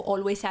you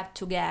always have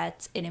to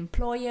get an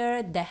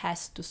employer that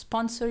has to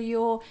sponsor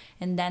you,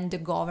 and then the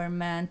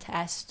government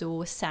has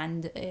to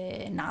send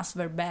an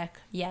answer back,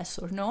 yes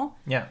or no.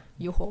 Yeah.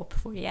 You hope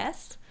for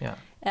yes. Yeah.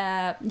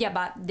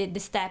 But the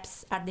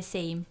steps are the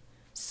same.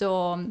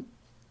 So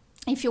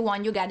if you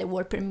want, you get a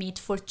work permit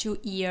for 2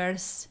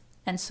 years,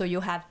 and so you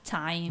have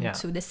time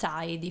to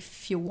decide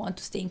if you want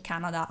to stay in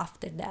Canada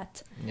after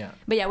that. Yeah.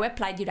 But yeah, we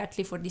applied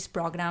directly for this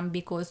program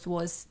because it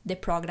was the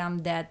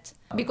program that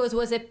because it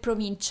was a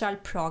provincial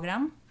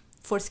program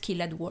for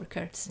skilled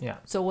workers. Yeah.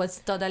 So it was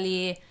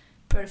totally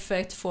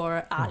perfect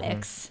for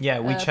Alex. Yeah,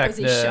 we checked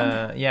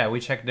we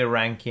checked the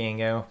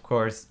ranking, and of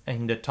course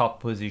in the top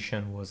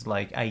position was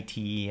like IT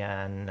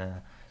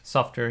and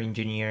software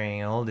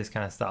engineering and all this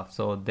kind of stuff.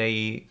 So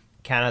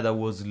Canada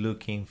was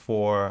looking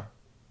for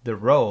the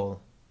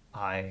role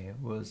I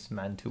was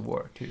meant to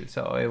work to,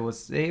 so it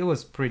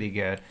was pretty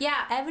good.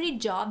 Yeah, every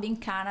job in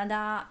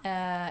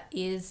Canada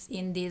is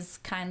in this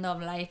kind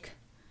of like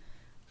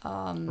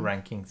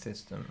ranking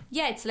system.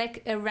 Yeah, it's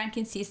like a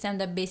ranking system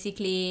that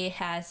basically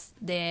has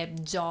the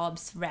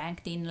jobs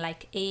ranked in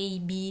like A,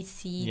 B,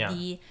 C,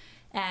 D,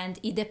 and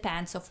it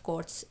depends, of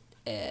course,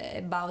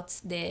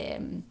 about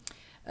the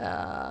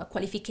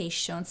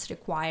qualifications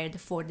required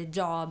for the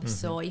job.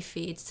 So if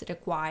it's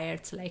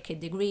required like a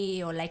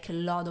degree or like a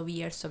lot of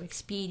years of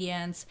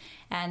experience,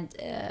 and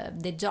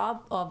the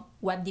job of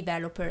web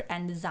developer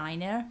and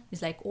designer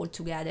is like all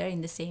together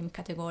in the same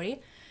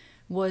category,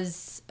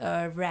 was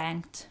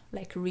ranked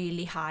like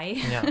really high.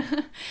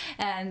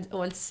 And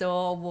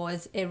also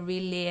was a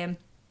really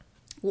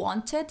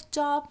wanted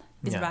job,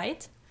 is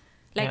right?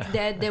 Like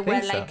there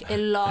were like a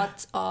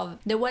lot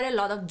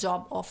of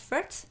job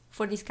offers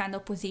for this kind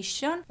of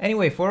position.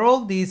 Anyway, for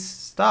all this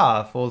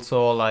stuff,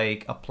 also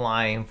like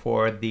applying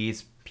for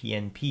this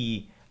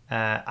PNP,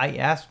 I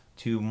asked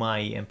to my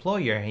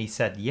employer. He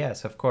said,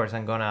 yes, of course,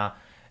 I'm gonna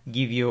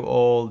give you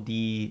all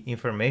the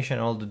information,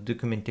 all the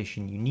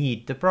documentation you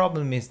need. The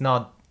problem is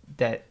not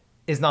that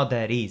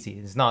easy.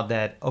 It's not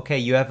that, okay,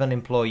 you have an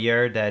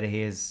employer that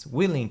is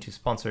willing to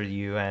sponsor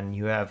you and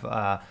you have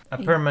a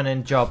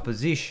permanent job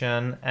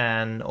position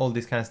and all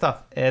this kind of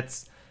stuff.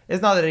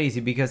 It's not that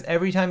easy, because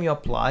every time you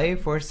apply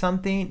for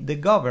something, the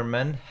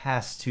government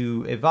has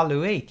to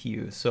evaluate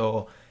you.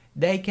 So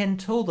they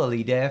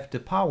have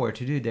the power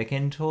to do, they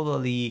can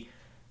totally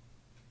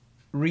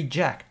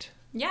reject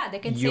they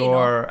can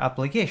your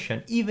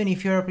application, even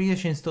if your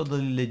application is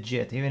totally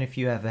legit, even if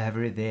you have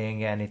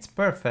everything and it's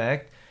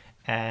perfect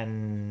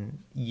and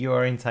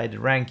you're inside the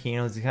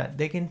ranking,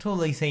 they can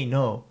totally say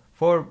no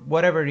for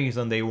whatever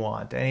reason they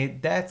want.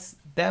 And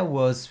that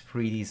was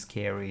pretty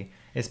scary,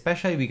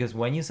 especially because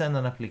when you send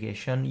an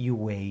application, you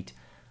wait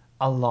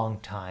a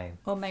long time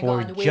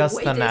for just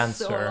an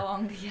answer. So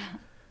long.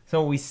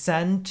 So we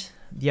sent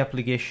the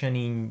application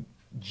in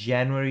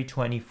January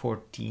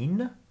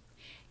 2014.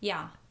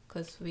 Yeah,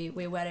 because we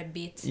were a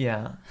bit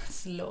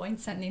slow in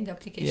sending the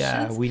applications.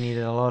 Yeah, we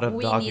needed a lot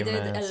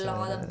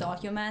of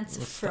documents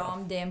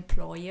from the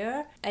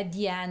employer. At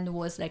the end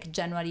was like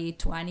January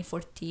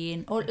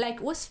 2014, or like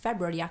it was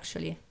February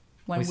actually.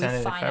 When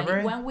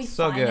we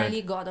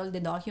finally got all the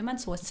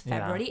documents, was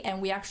February,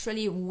 and we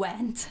actually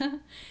went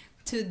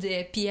to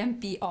the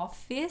PNP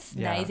office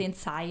that is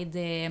inside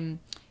the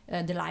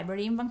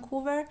library in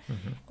Vancouver.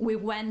 We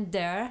went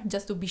there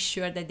just to be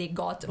sure that they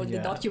got all the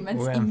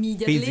documents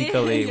immediately.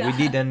 Physically, we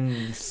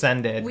didn't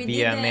send it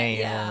via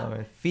mail.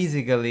 We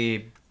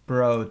physically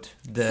brought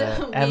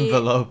the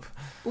envelope.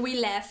 We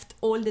left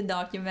all the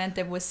documents.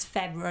 It was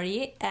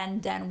February,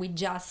 and then we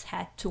just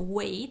had to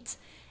wait.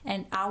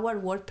 And our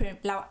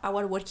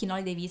working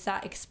holiday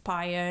visa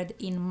expired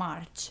in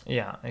March.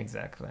 Yeah,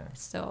 exactly.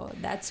 So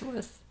that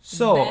was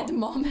a bad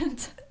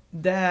moment.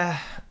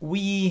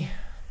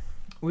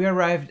 We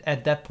arrived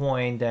at that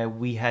point that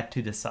we had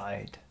to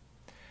decide.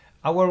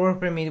 Our work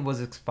permit was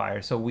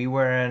expired, so we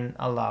weren't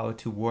allowed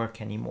to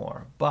work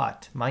anymore.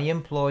 But my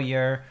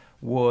employer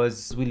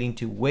was willing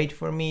to wait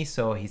for me,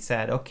 so he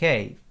said,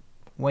 okay,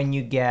 when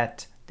you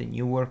get the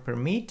new work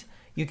permit,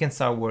 you can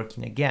start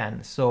working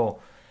again.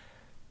 So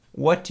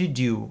what to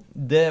do?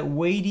 The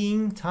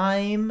waiting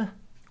time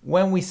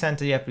when we sent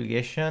the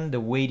application, the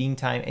waiting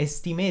time,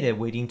 estimated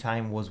waiting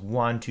time was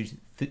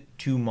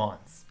 2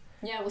 months.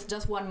 Yeah, it was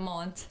just 1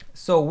 month.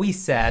 So we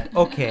said,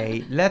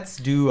 okay, let's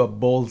do a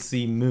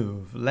ballsy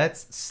move.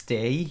 Let's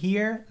stay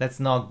here. Let's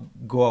not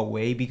go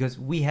away, because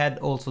we had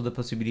also the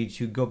possibility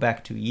to go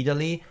back to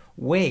Italy,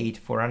 wait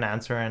for an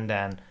answer, and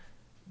then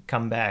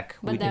come back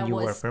with a new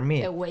work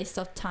permit. A waste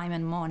of time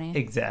and money.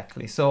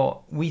 Exactly.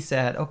 So we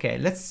said, okay,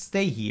 let's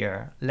stay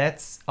here.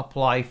 Let's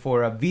apply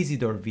for a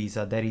visitor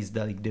visa, that is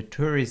the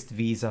tourist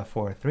visa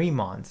for 3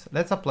 months.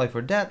 Let's apply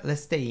for that.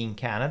 Let's stay in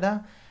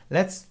Canada.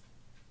 Let's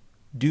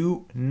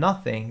do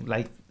nothing.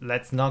 Like,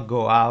 let's not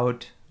go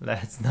out.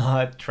 Let's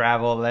not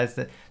travel. Let's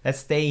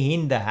stay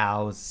in the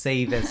house,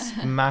 save as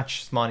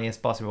much money as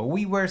possible.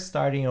 We were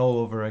starting all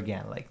over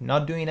again, like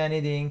not doing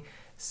anything,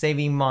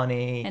 saving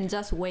money and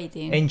just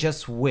waiting. And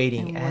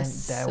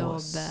that so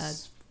was bad.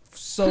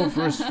 So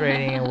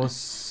frustrating. It was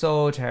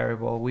so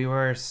terrible. We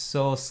were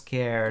so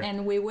scared.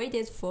 And we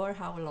waited for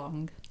how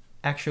long?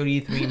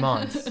 Actually 3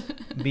 months.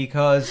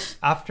 Because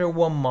after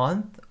 1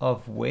 month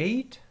of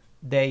wait,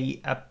 they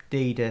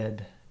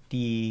updated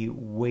the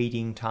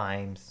waiting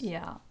times.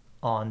 Yeah.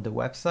 On the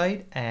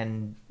website,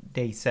 and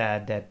they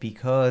said that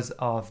because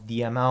of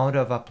the amount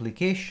of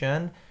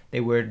application, they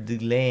were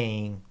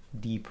delaying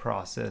the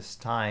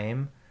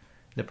processing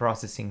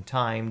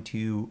time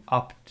to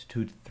up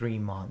to 3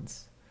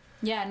 months.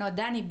 Yeah, no,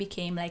 then it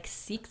became like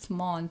 6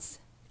 months.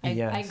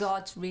 Yes. I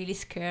got really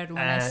scared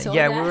when I saw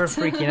that. We were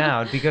freaking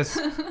out because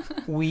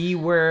we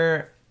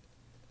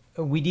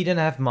didn't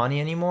have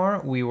money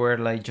anymore. We were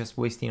like just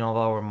wasting all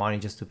our money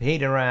just to pay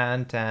the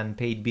rent and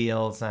pay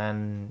bills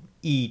and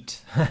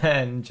eat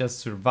and just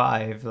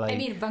survive. Like, I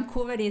mean,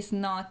 Vancouver is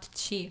not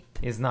cheap.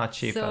 It's not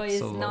cheap, so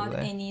absolutely. It's not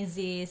an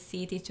easy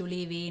city to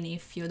live in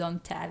if you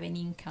don't have an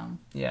income.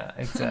 Yeah,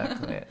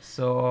 exactly.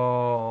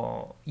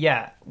 So,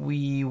 yeah,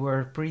 we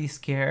were pretty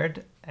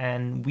scared,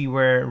 and we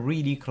were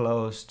really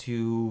close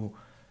to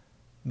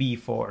be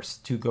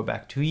forced to go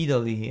back to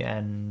Italy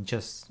and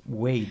just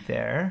wait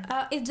there.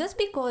 It's just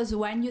because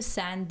when you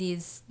send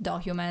these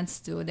documents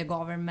to the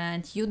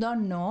government, you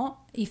don't know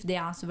if the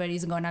answer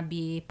is gonna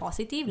be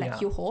positive,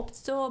 like you hoped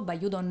so,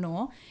 but you don't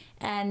know.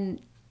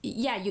 And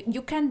yeah,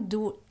 you can't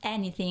do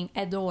anything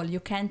at all. You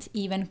can't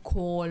even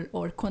call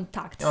or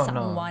contact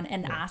someone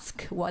and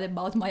ask, what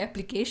about my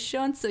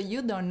application? So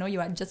you don't know, you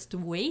are just to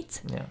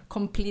wait,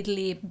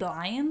 completely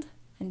blind.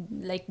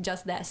 And like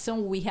just that. So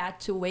we had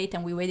to wait,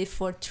 and we waited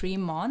for 3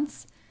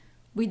 months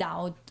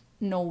without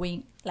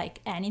knowing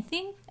like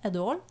anything at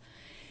all.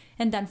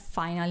 And then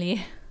finally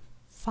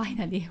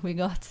we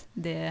got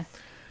the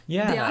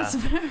answer.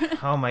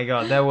 Oh my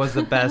God, that was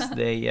the best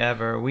day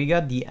ever. We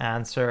got the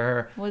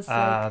answer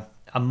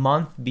a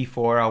month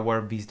before our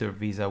visitor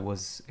visa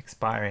was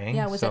expiring.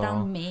 Yeah, it was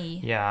around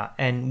May. Yeah,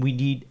 and we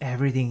did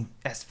everything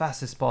as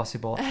fast as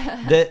possible.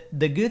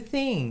 The good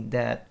thing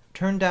that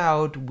turned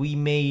out, we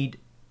made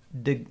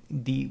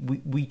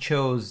we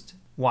chose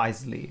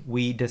wisely.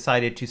 We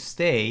decided to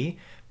stay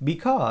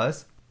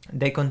because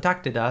they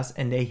contacted us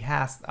and they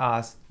asked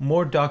us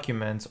more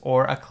documents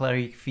or a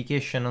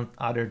clarification on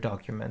other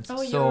documents.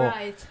 Oh, you're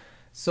right.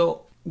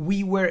 So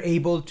we were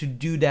able to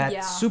do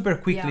that super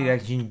quickly,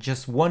 like in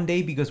just 1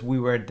 day, because we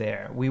were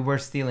there. We were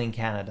still in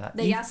Canada.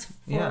 They asked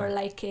for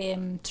like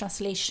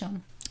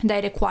translation.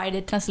 They required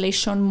a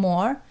translation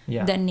more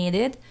than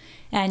needed.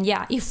 And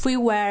if we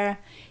were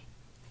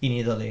in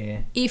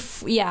Italy,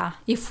 if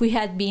we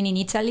had been in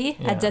Italy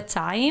at that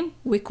time,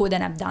 we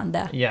couldn't have done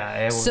that.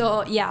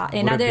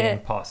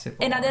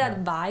 Another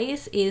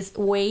advice is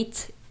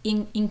wait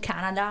in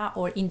Canada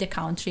or in the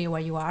country where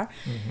you are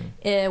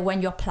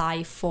when you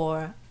apply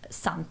for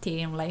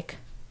something like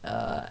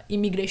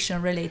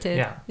immigration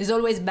related. It's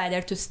always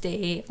better to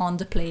stay on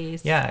the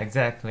place.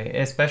 Exactly,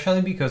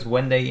 especially because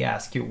when they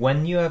ask you,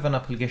 when you have an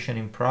application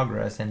in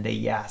progress and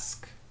they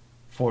ask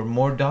for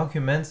more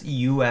documents,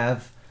 you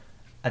have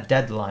a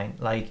deadline,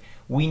 like,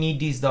 we need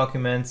these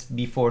documents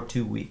before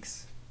 2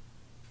 weeks,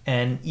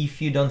 and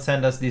if you don't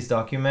send us this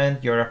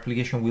document, your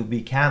application will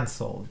be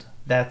cancelled.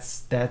 That's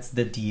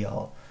the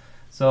deal.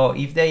 So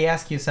if they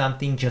ask you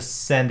something,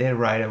 just send it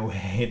right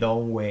away.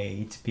 Don't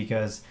wait,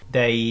 because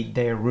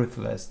they're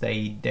ruthless.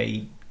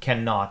 They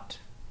cannot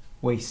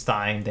waste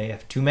time. They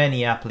have too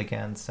many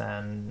applicants,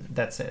 and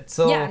that's it.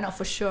 So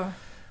for sure,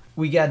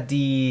 we got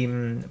the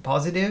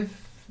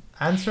positive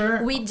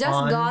answer. We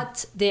just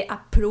got the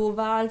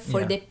approval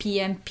for the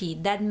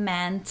PMP. That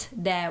meant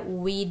that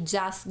we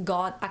just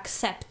got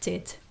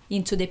accepted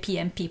into the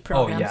PMP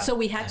program. So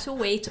we had to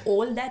wait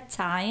all that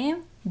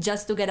time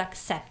just to get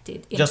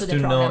accepted into the program. Just to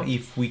know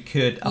if we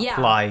could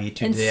apply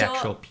to the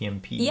actual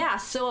PMP.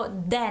 So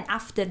then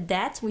after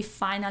that, we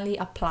finally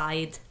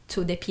applied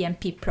to the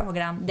PMP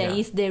program. That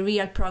is the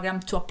real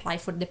program to apply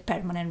for the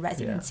permanent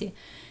residency.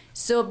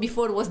 So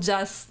before it was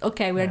just,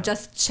 okay, we're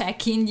just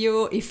checking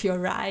you if you're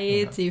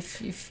right,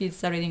 if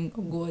it's everything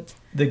good.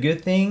 The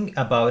good thing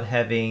about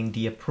having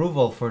the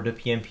approval for the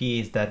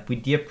PMP is that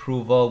with the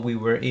approval, we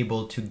were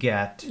able to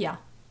get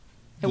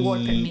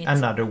work permit.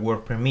 Another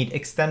work permit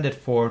extended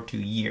for 2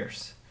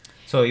 years.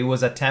 So it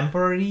was a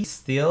temporary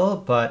still,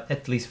 but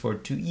at least for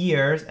 2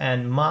 years.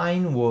 And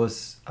mine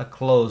was a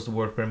closed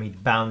work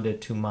permit bounded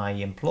to my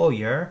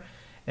employer.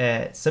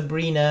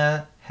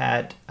 Sabrina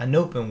had an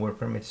open work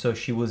permit, so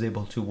she was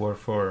able to work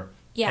for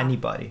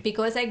anybody.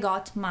 Because I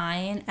got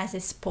mine as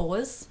a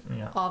spouse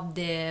of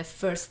the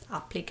first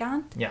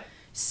applicant. Yeah.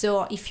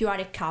 So if you are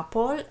a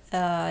couple,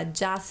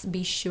 just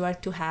be sure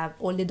to have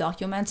all the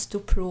documents to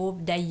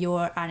prove that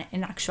you're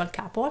an actual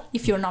couple.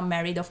 If you're not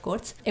married, of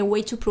course. A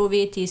way to prove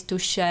it is to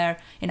share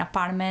an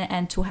apartment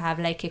and to have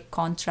like a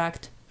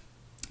contract,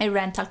 a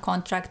rental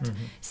contract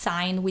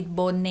signed with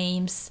both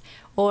names,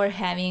 or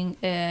having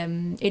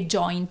a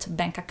joint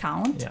bank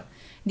account. Yeah.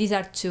 These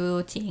are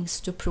 2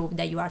 things to prove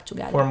that you are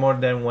together. For more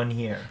than 1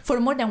 year. For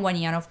more than 1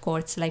 year, of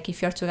course. Like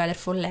if you're together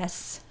for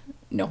less,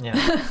 no. Yeah.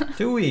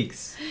 2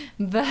 weeks.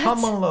 But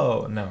Common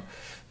law. No,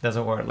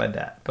 doesn't work like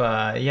that.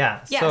 But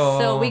yeah.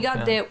 So we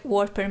got the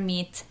work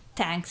permit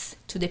thanks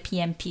to the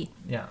PMP.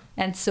 Yeah.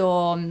 And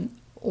so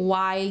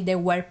while they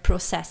were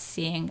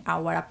processing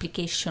our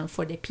application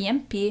for the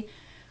PMP,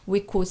 we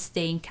could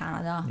stay in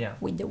Canada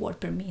with the work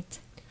permit.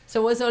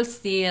 So it was all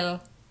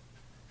still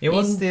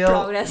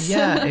progress.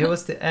 Yeah, it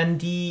was and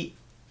the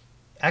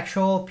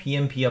actual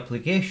PMP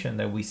application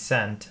that we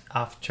sent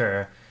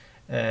after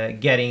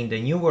getting the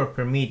new work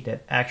permit,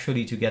 that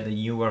actually to get the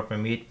new work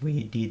permit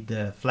we did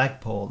the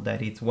flagpole,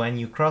 that it's when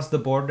you cross the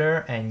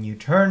border and you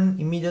turn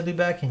immediately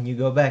back and you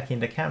go back in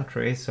the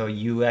country, so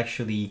you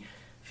actually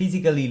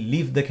physically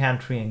leave the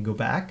country and go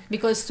back.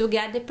 Because to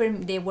get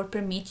the work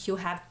permit you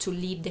have to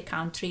leave the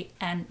country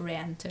and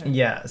re-enter.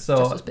 Yeah,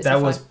 so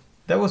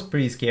that was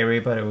pretty scary,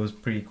 but it was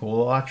pretty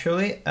cool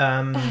actually.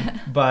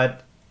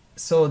 But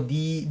so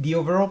the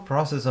overall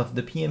process of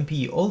the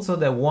PMP, also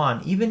the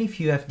one, even if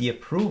you have the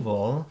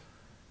approval,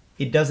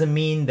 it doesn't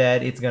mean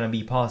that it's gonna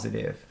be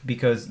positive,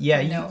 because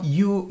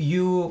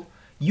you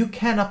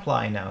can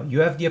apply now. You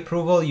have the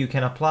approval, you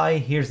can apply,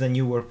 here's the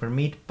new work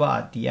permit,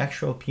 but the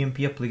actual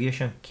PMP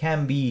application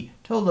can be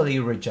totally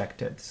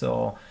rejected.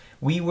 So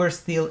we were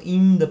still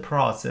in the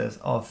process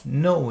of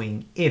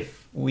knowing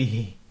if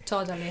we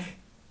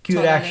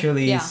could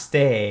actually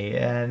stay,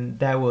 and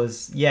that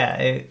was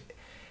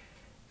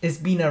it's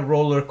been a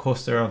roller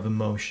coaster of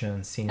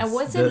emotions since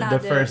the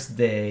first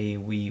day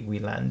we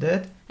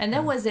landed. And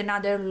that was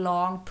another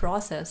long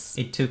process.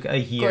 It took a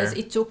year. Because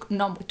it took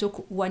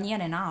 1 year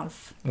and a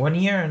half. 1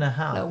 year and a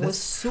half. That was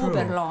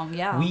super long,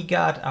 yeah. We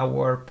got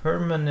our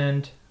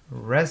permanent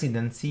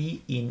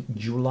residency in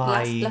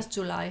July. Last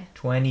July.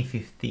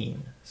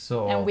 2015.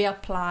 So. And we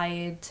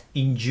applied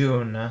in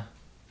June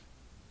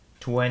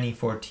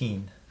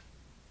 2014.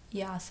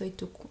 Yeah, so it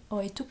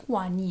took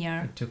 1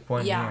 year. It took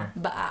 1 year. Yeah,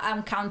 but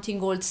I'm counting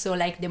also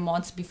like the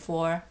months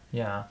before.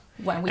 Yeah.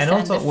 When we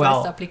sent the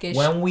first application.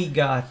 When we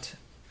got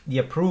the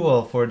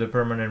approval for the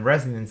permanent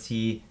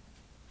residency,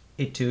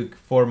 it took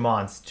 4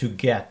 months to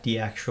get the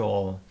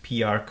actual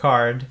PR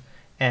card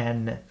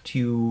and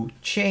to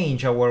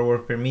change our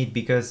work permit,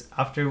 because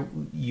after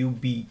you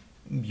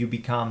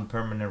become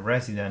permanent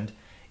resident,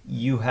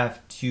 you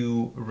have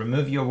to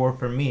remove your work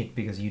permit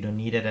because you don't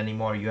need it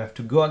anymore. You have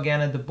to go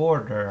again at the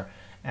border,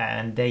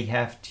 and they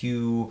have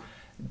to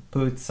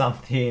put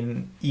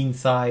something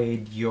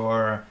inside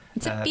your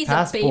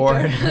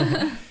passport. Of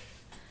paper.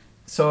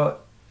 So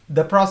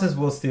the process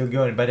was still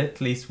going, but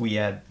at least we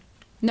had.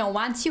 No,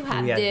 once you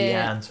have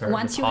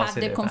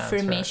the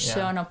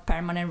confirmation of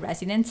permanent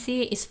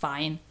residency, it's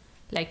fine.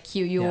 Like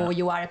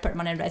you are a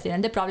permanent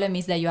resident. The problem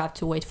is that you have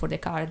to wait for the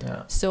card.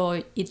 Yeah.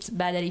 So it's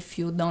better if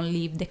you don't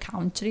leave the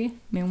country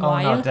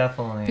meanwhile. Oh, no,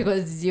 definitely.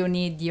 Because you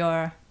need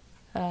your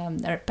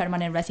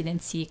permanent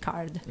residency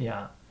card.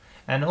 Yeah.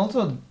 And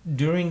also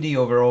during the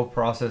overall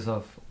process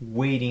of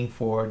waiting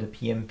for the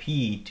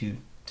PMP to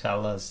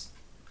tell us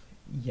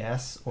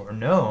yes or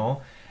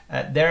no,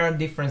 there are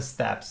different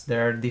steps,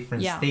 there are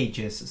different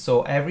stages.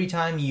 So every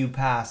time you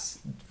pass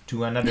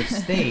to another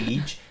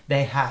stage,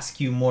 they ask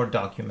you more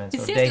documents.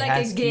 It seems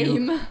like a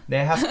game. They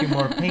ask you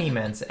more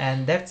payments,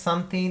 and that's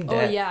something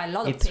that a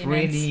lot of it's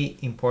payments. really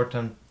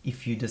important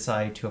if you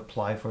decide to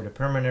apply for the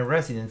permanent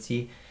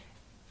residency.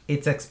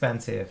 It's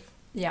expensive.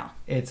 Yeah.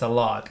 It's a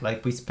lot.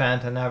 Like we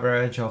spent an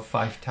average of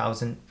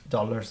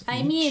 $5,000 each.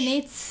 I mean,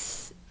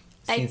 it's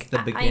since the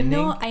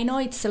beginning. I know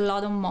it's a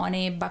lot of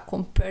money, but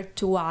compared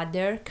to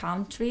other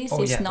countries,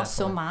 it's not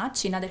so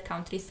much. In other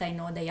countries, I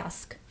know they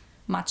ask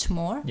much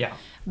more. Yeah.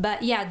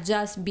 But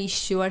just be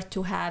sure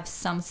to have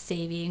some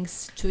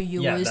savings to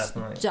use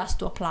just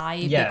to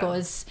apply,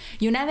 because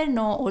you never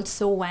know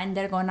also when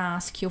they're gonna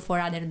ask you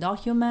for other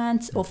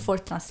documents or for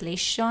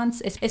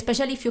translations,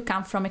 especially if you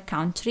come from a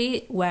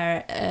country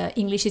where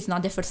English is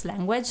not the first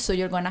language, so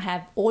you're gonna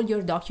have all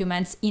your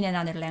documents in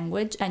another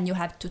language and you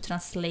have to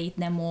translate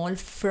them all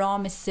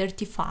from a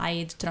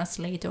certified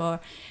translator,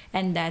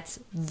 and that's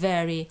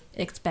very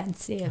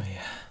expensive. Oh,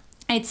 yeah.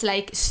 It's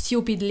like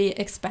stupidly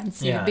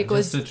expensive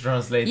because just to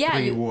translate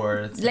 3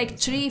 words, like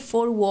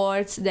 3-4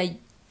 words,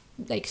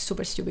 like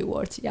super stupid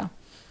words.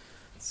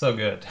 So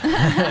good.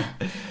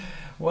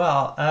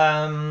 Well,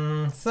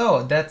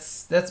 so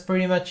that's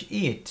pretty much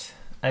it.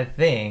 I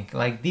think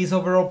like this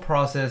overall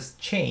process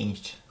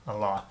changed a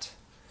lot.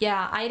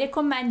 Yeah, I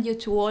recommend you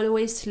to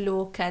always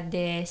look at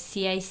the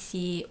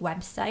CIC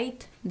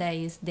website. That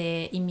is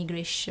the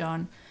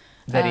immigration,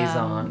 That is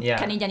on, yeah.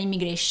 Canadian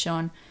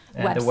immigration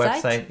And website. the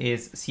website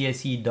is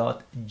cic.gc.ca.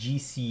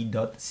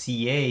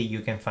 You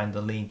can find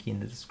the link in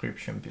the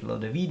description below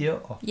the video,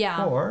 of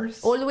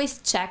course. Always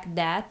check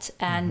that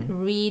and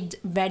read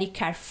very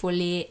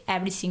carefully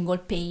every single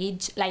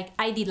page. Like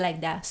I did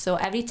like that. So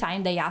every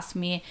time they ask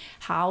me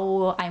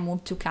how I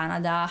moved to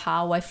Canada,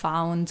 how I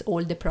found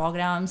all the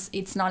programs,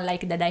 it's not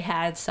like that I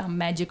had some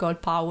magical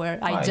power.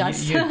 I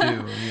just you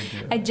do.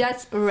 I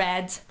just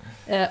read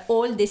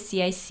all the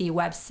CIC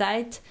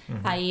website.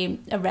 I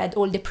read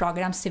all the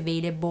programs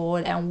available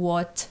and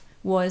what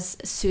was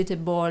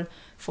suitable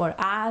for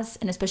us,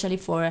 and especially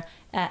for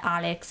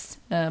Alex's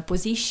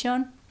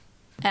position.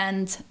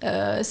 And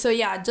so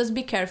yeah, just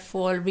be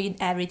careful, read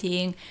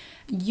everything.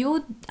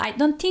 I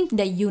don't think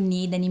that you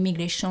need an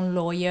immigration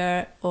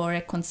lawyer or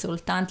a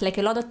consultant. Like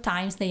a lot of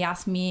times they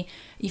ask me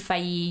if I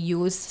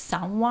use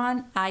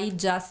someone. I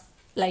just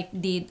like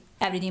did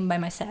everything by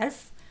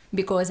myself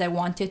because I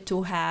wanted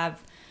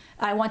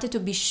to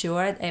be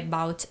sure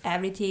about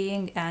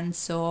everything, and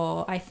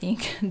so I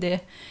think the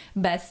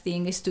best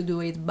thing is to do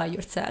it by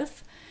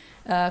yourself,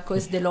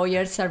 because the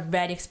lawyers are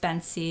very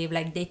expensive.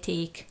 Like they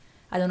take,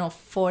 I don't know,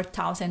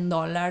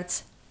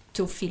 $4,000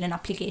 to fill an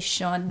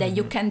application that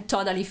you can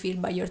totally fill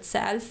by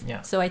yourself.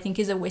 Yeah. So I think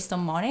it's a waste of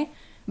money,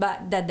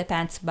 but that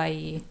depends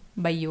by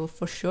you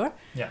for sure.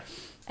 Yeah.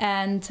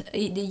 And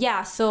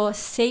so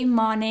save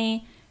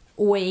money,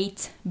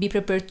 be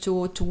prepared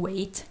to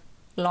wait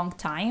long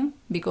time,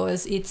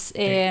 because it's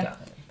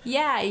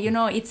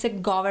it's a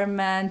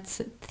government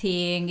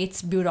thing,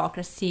 it's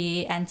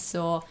bureaucracy, and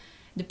so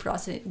the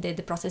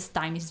process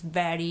time is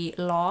very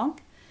long.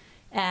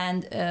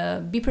 And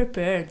be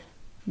prepared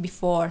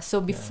before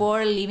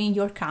leaving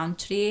your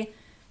country.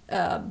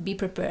 Be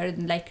prepared,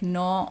 like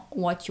know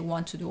what you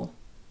want to do.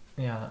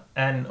 Yeah.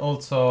 And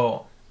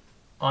also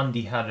on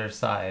the other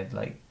side,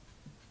 like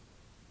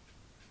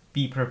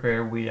be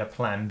prepared with a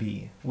plan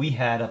B. We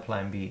had a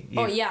plan B.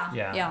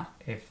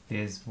 If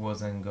this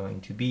wasn't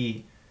going to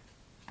be,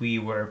 we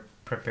were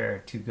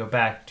prepared to go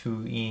back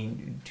to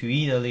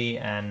Italy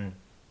and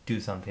do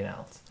something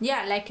else.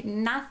 Yeah, like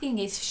nothing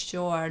is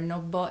sure.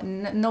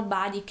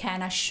 Nobody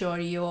can assure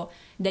you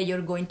that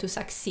you're going to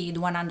succeed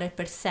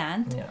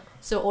 100%. Yeah.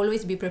 So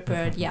always be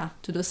prepared,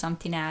 to do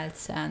something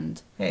else.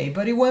 And hey,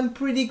 but it went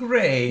pretty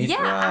great.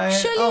 Yeah, right?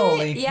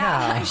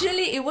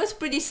 actually, it was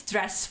pretty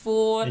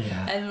stressful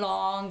and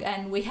long,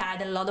 and we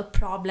had a lot of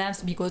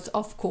problems because,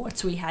 of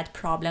course, we had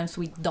problems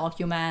with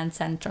documents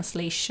and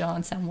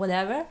translations and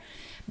whatever.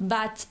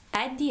 But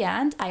at the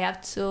end, I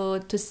have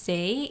to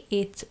say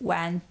it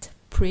went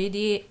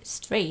pretty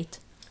straight.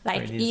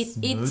 Like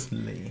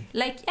smoothly.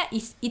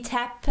 It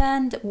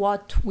happened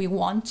what we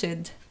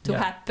wanted to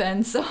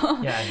happen. So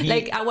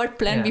our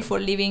plan before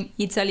leaving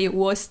Italy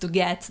was to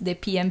get the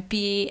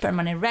PMP,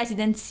 permanent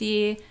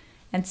residency,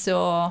 and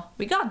so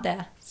we got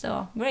there.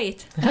 So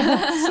great.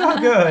 So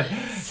good.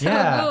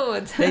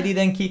 Good. They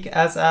didn't kick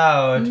us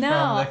out from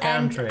the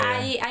country.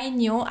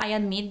 And I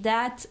admit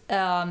that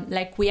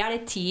we are a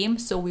team,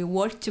 so we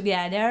work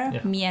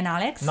together, me and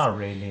Alex. Not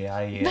really.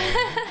 I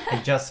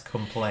just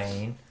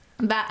complain.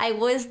 But I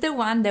was the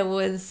one that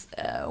was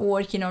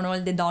working on all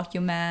the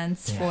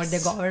documents for the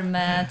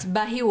government.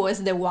 But he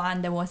was the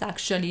one that was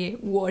actually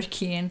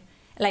working,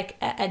 like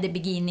at the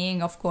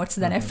beginning, of course.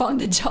 Then I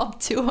found a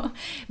job too.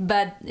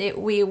 But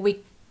we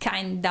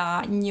kind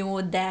of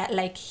knew that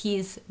like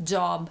his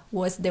job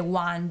was the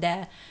one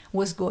that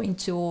was going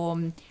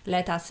to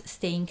let us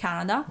stay in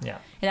Canada. Yeah.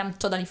 And I'm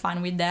totally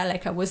fine with that.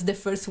 Like I was the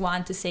first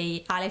one to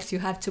say, Alex, you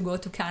have to go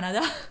to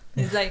Canada.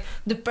 It's like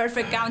the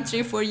perfect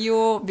country for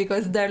you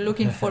because they're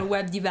looking for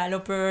web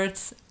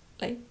developers.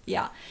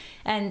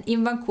 And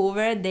in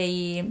Vancouver,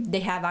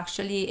 they have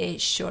actually a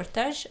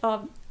shortage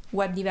of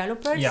web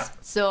developers. Yeah.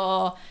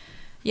 So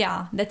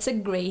that's a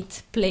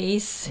great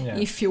place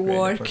if you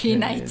work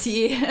in IT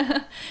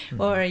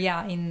or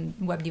in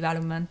web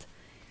development.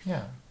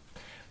 Yeah.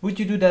 Would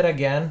you do that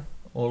again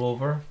all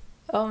over?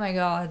 Oh my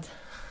God.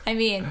 I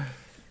mean,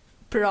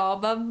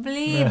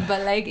 probably,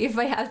 but like if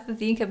I have to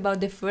think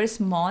about the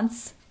first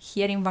months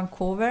here in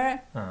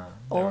Vancouver,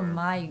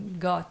 my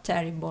God,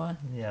 terrible.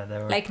 Yeah,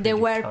 they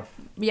were tough.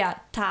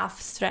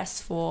 Tough,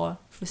 stressful,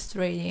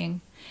 frustrating.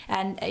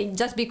 And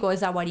just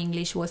because our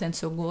English wasn't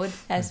so good,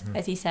 as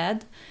he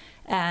said.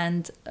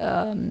 And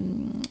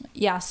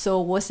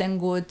so it wasn't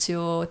good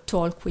to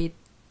talk with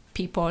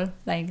people.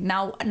 Like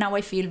now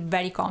I feel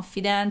very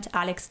confident,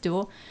 Alex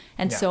too,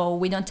 and so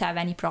we don't have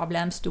any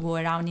problems to go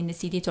around in the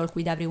city, talk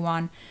with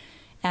everyone,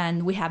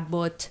 and we have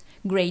both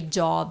great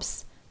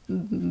jobs,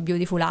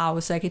 beautiful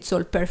house, like it's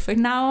all perfect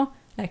now.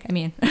 Like I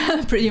mean,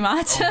 pretty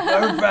much.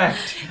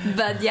 Perfect.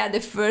 But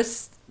the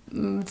first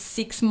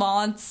 6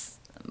 months,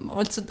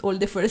 also all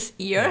the first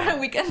year,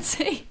 we can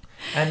say.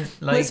 And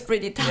it was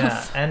pretty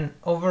tough. And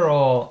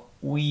overall,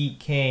 we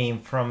came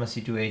from a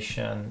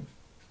situation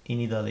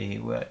in Italy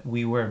where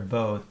we were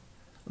both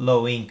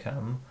low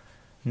income,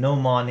 no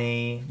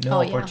money, no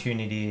Oh, yeah.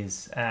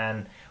 opportunities,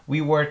 and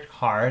we worked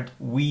hard.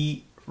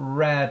 We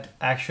read,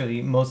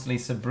 actually, mostly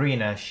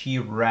Sabrina. She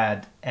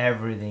read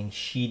everything.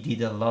 She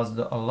did a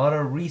lot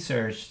of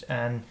research,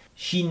 and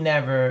she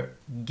never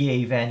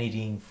gave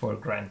anything for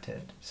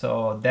granted.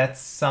 So that's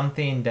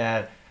something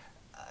that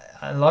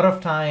a lot of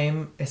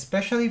time,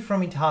 especially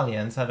from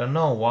Italians, I don't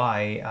know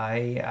why,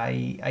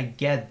 I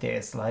get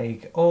this,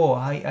 like, oh,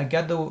 I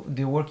got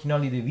the working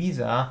holiday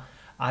visa,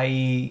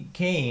 I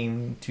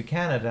came to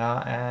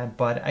Canada,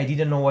 but I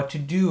didn't know what to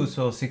do,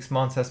 so 6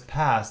 months has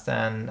passed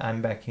and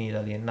I'm back in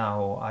Italy, and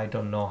now I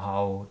don't know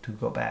how to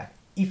go back.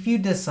 If you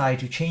decide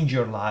to change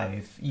your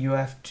life, you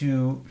have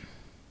to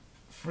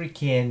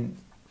freaking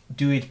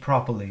do it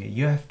properly.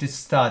 You have to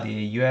study,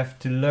 you have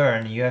to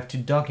learn, you have to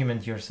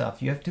document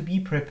yourself, you have to be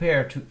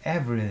prepared to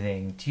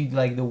everything, to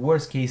like the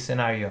worst case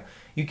scenario.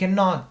 You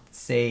cannot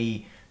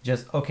say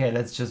just, okay,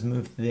 let's just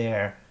move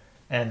there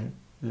and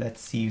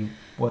let's see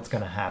what's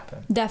gonna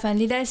happen.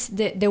 Definitely, that's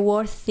the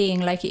worst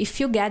thing. Like, if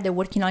you get the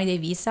working holiday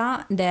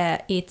visa,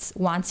 that it's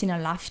once in a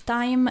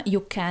lifetime,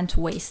 you can't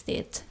waste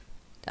it.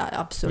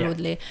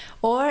 Absolutely.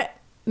 Or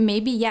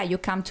maybe, yeah, you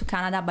come to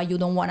Canada, but you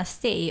don't want to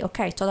stay.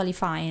 Okay, totally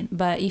fine.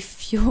 But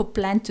if you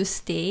plan to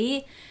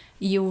stay,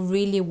 you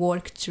really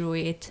work through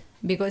it,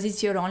 because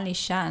it's your only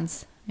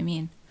chance. I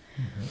mean,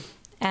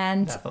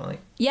 and Definitely.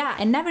 yeah,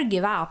 and never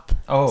give up.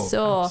 Oh,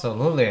 So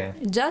absolutely.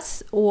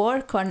 just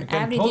work on You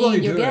can everything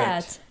totally you do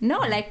get. it. No,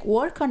 like,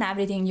 work on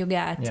everything you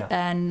get. Yeah.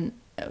 And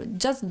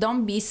just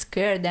don't be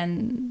scared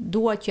and do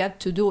what you have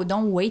to do.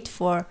 Don't wait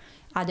for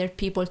other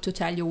people to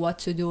tell you what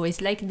to do.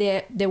 It's like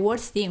the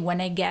worst thing when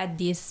I get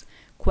these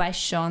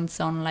questions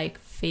on like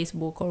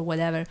Facebook or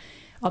whatever,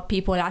 of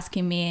people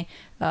asking me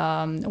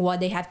what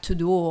they have to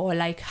do, or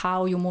like,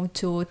 how you move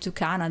to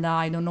Canada,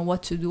 I don't know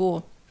what to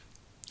do.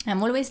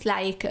 I'm always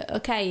like,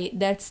 okay,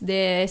 that's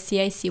the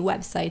CIC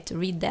website,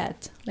 read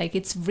that. Like,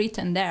 it's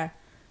written there.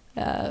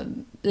 I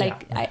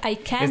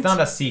can't. It's not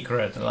a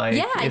secret. Like,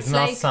 Yeah, it's it's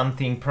not like-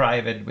 something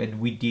private that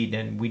we did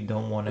and we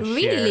don't want to share.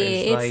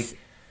 Really, It's like,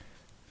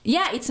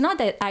 yeah, it's not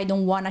that I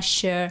don't want to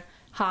share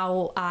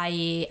how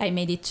I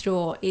made it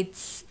through.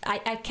 It's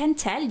I can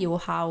tell you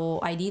how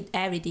I did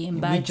everything,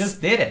 but we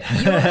just did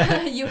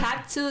it. you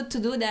have to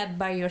do that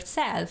by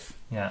yourself.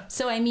 Yeah.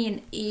 So I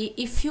mean,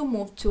 if you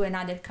move to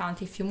another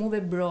country, if you move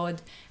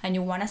abroad and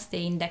you want to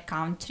stay in that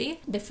country,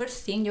 the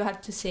first thing you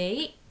have to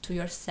say to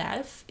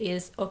yourself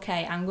is,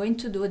 okay, I'm going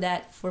to do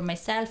that for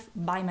myself,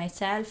 by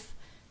myself.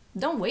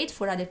 Don't wait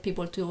for other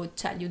people to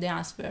tell you the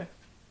answer.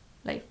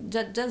 Like,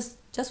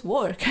 just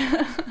work.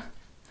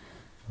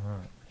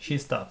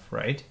 She's tough,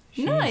 right?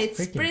 No, She's it's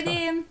freaking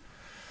pretty. tough.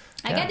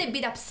 I Yeah. get a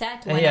bit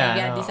upset when Yeah, I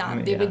get no, these I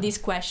mean, with these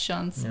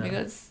questions, Yeah.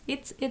 because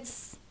it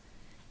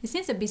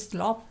seems a bit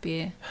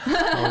sloppy.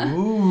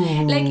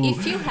 Ooh. Like,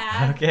 if you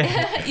have Okay.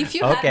 if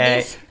you Okay.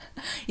 have this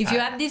if you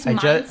have this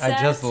mindset,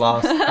 I just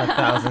lost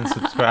 1,000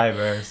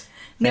 subscribers.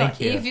 Thank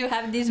you. if you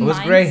have this It was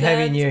mindset, great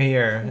having you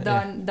here.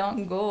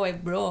 don't go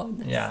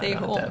abroad. Yeah, Stay no,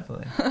 home.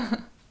 definitely.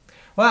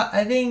 Well,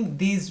 I think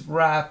this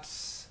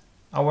wraps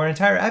our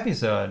entire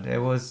episode.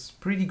 It was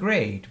pretty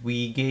great.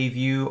 We gave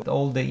you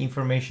all the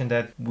information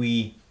that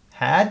we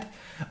had,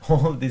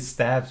 all the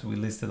steps. We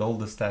listed all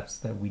the steps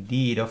that we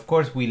did. Of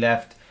course, we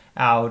left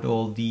out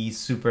all these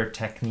super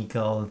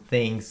technical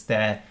things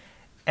that,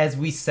 as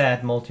we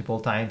said multiple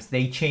times,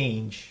 they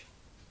change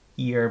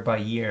year by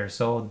year,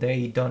 so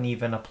they don't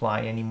even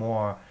apply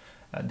anymore.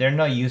 They're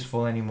not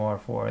useful anymore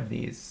for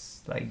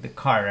these, like the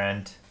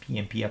current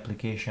PMP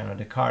application or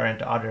the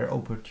current other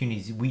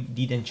opportunities. We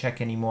didn't check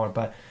anymore,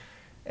 but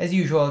as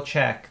usual,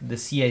 check the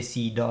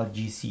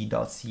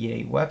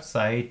cic.gc.ca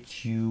website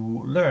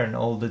to learn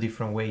all the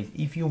different ways.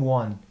 If you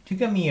want to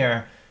come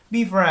here,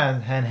 be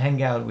friends and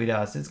hang out with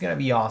us, it's gonna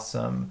be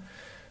awesome.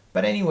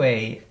 But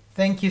anyway,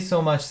 thank you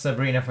so much,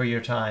 Sabrina, for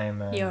your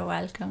time. And You're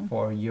welcome.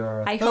 for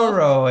your I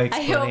thorough I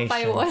explanation. hope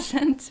I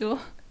wasn't too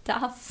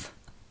tough.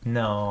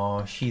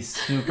 No, she's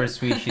super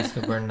sweet. She's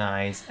super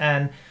nice.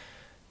 And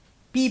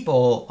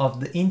people of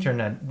the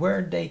internet,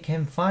 where they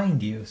can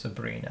find you,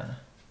 Sabrina?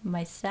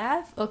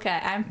 Myself? Okay,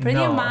 I'm pretty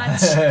No,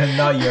 much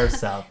not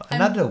yourself.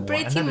 Another I'm one.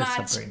 pretty Another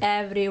much Sabrina.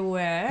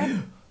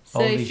 everywhere. So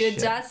Holy if you shit.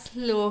 just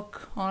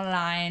look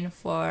online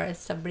for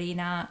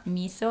Sabrina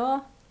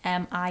Miso,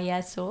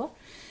 Miso,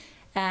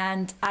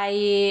 and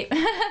I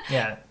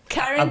Yeah.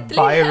 currently A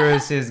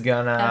virus is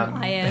gonna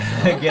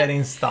MISO. get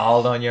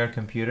installed on your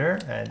computer.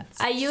 And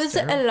I use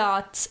a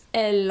lot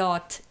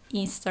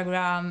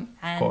Instagram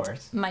and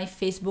course. my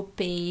Facebook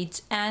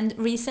page, and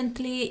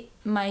recently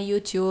my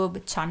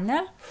YouTube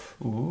channel.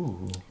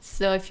 Ooh.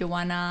 So if you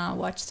wanna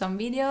watch some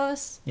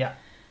videos, Yeah.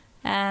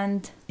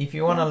 and If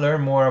you want to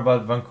learn more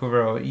about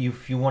Vancouver, or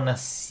if you want to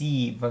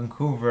see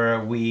Vancouver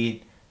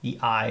with the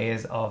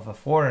eyes of a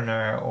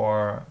foreigner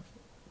or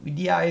with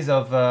the eyes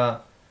of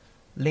a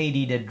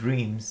lady that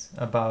dreams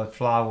about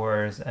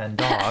flowers and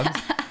dogs,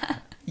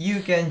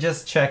 you can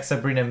just check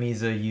Sabrina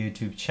Miso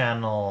YouTube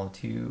channel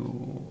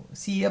to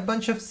see a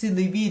bunch of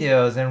silly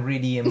videos and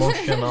really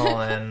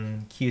emotional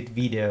and cute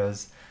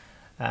videos.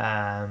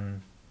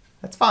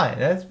 That's fine.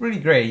 That's really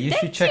great. You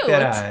should check cute.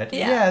 that out.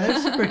 Yeah. Yeah, they're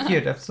super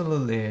cute.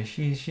 Absolutely.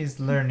 She's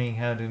learning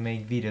how to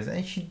make videos,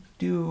 and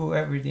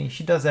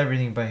she does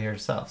everything by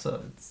herself.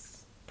 So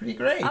it's pretty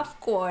great. Of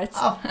course.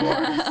 Of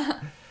course.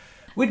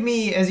 With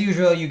me, as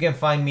usual, you can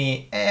find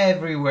me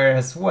everywhere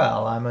as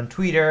well. I'm on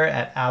Twitter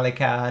at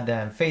Alecad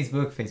and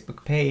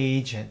Facebook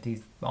page,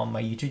 and on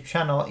my YouTube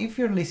channel. If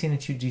you're listening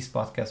to this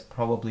podcast,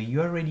 probably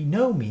you already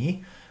know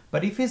me.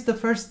 But if it's the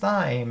first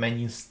time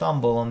and you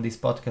stumble on this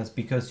podcast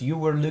because you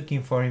were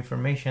looking for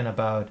information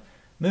about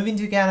moving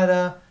to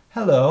Canada,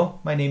 hello,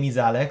 my name is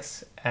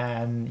Alex,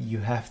 and you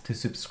have to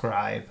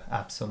subscribe.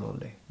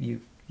 Absolutely. You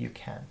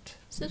can't.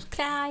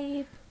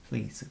 Subscribe.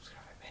 Please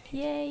subscribe.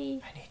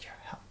 Yay. I need your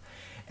help.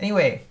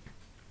 Anyway,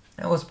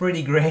 that was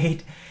pretty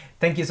great.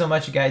 Thank you so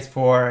much, guys,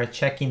 for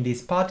checking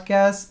this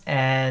podcast,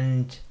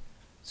 and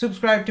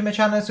subscribe to my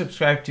channel,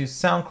 subscribe to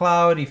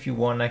SoundCloud if you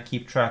want to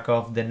keep track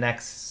of the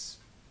next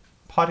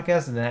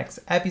podcast, the next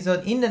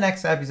episode. In the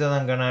next episode,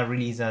 I'm gonna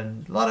release a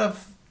lot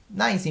of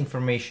nice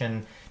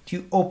information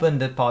to open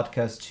the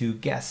podcast to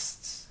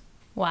guests.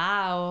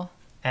 Wow.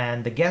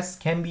 And the guests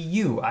can be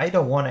you. I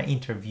don't want to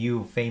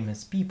interview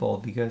famous people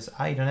because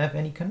I don't have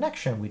any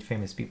connection with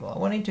famous people. I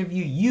want to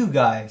interview you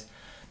guys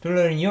to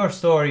learn your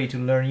story, to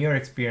learn your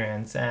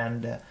experience,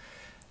 and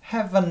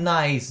have a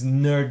nice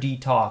nerdy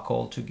talk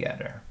all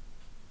together.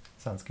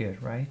 Sounds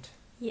good, right?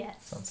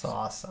 Yes. Sounds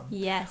awesome.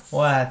 Yes.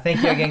 Well,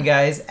 thank you again,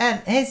 guys.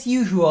 And as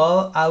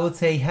usual, I would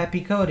say happy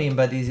coding,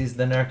 but this is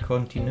the Nerd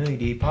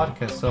Continuity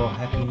podcast, so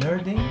happy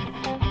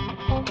nerding.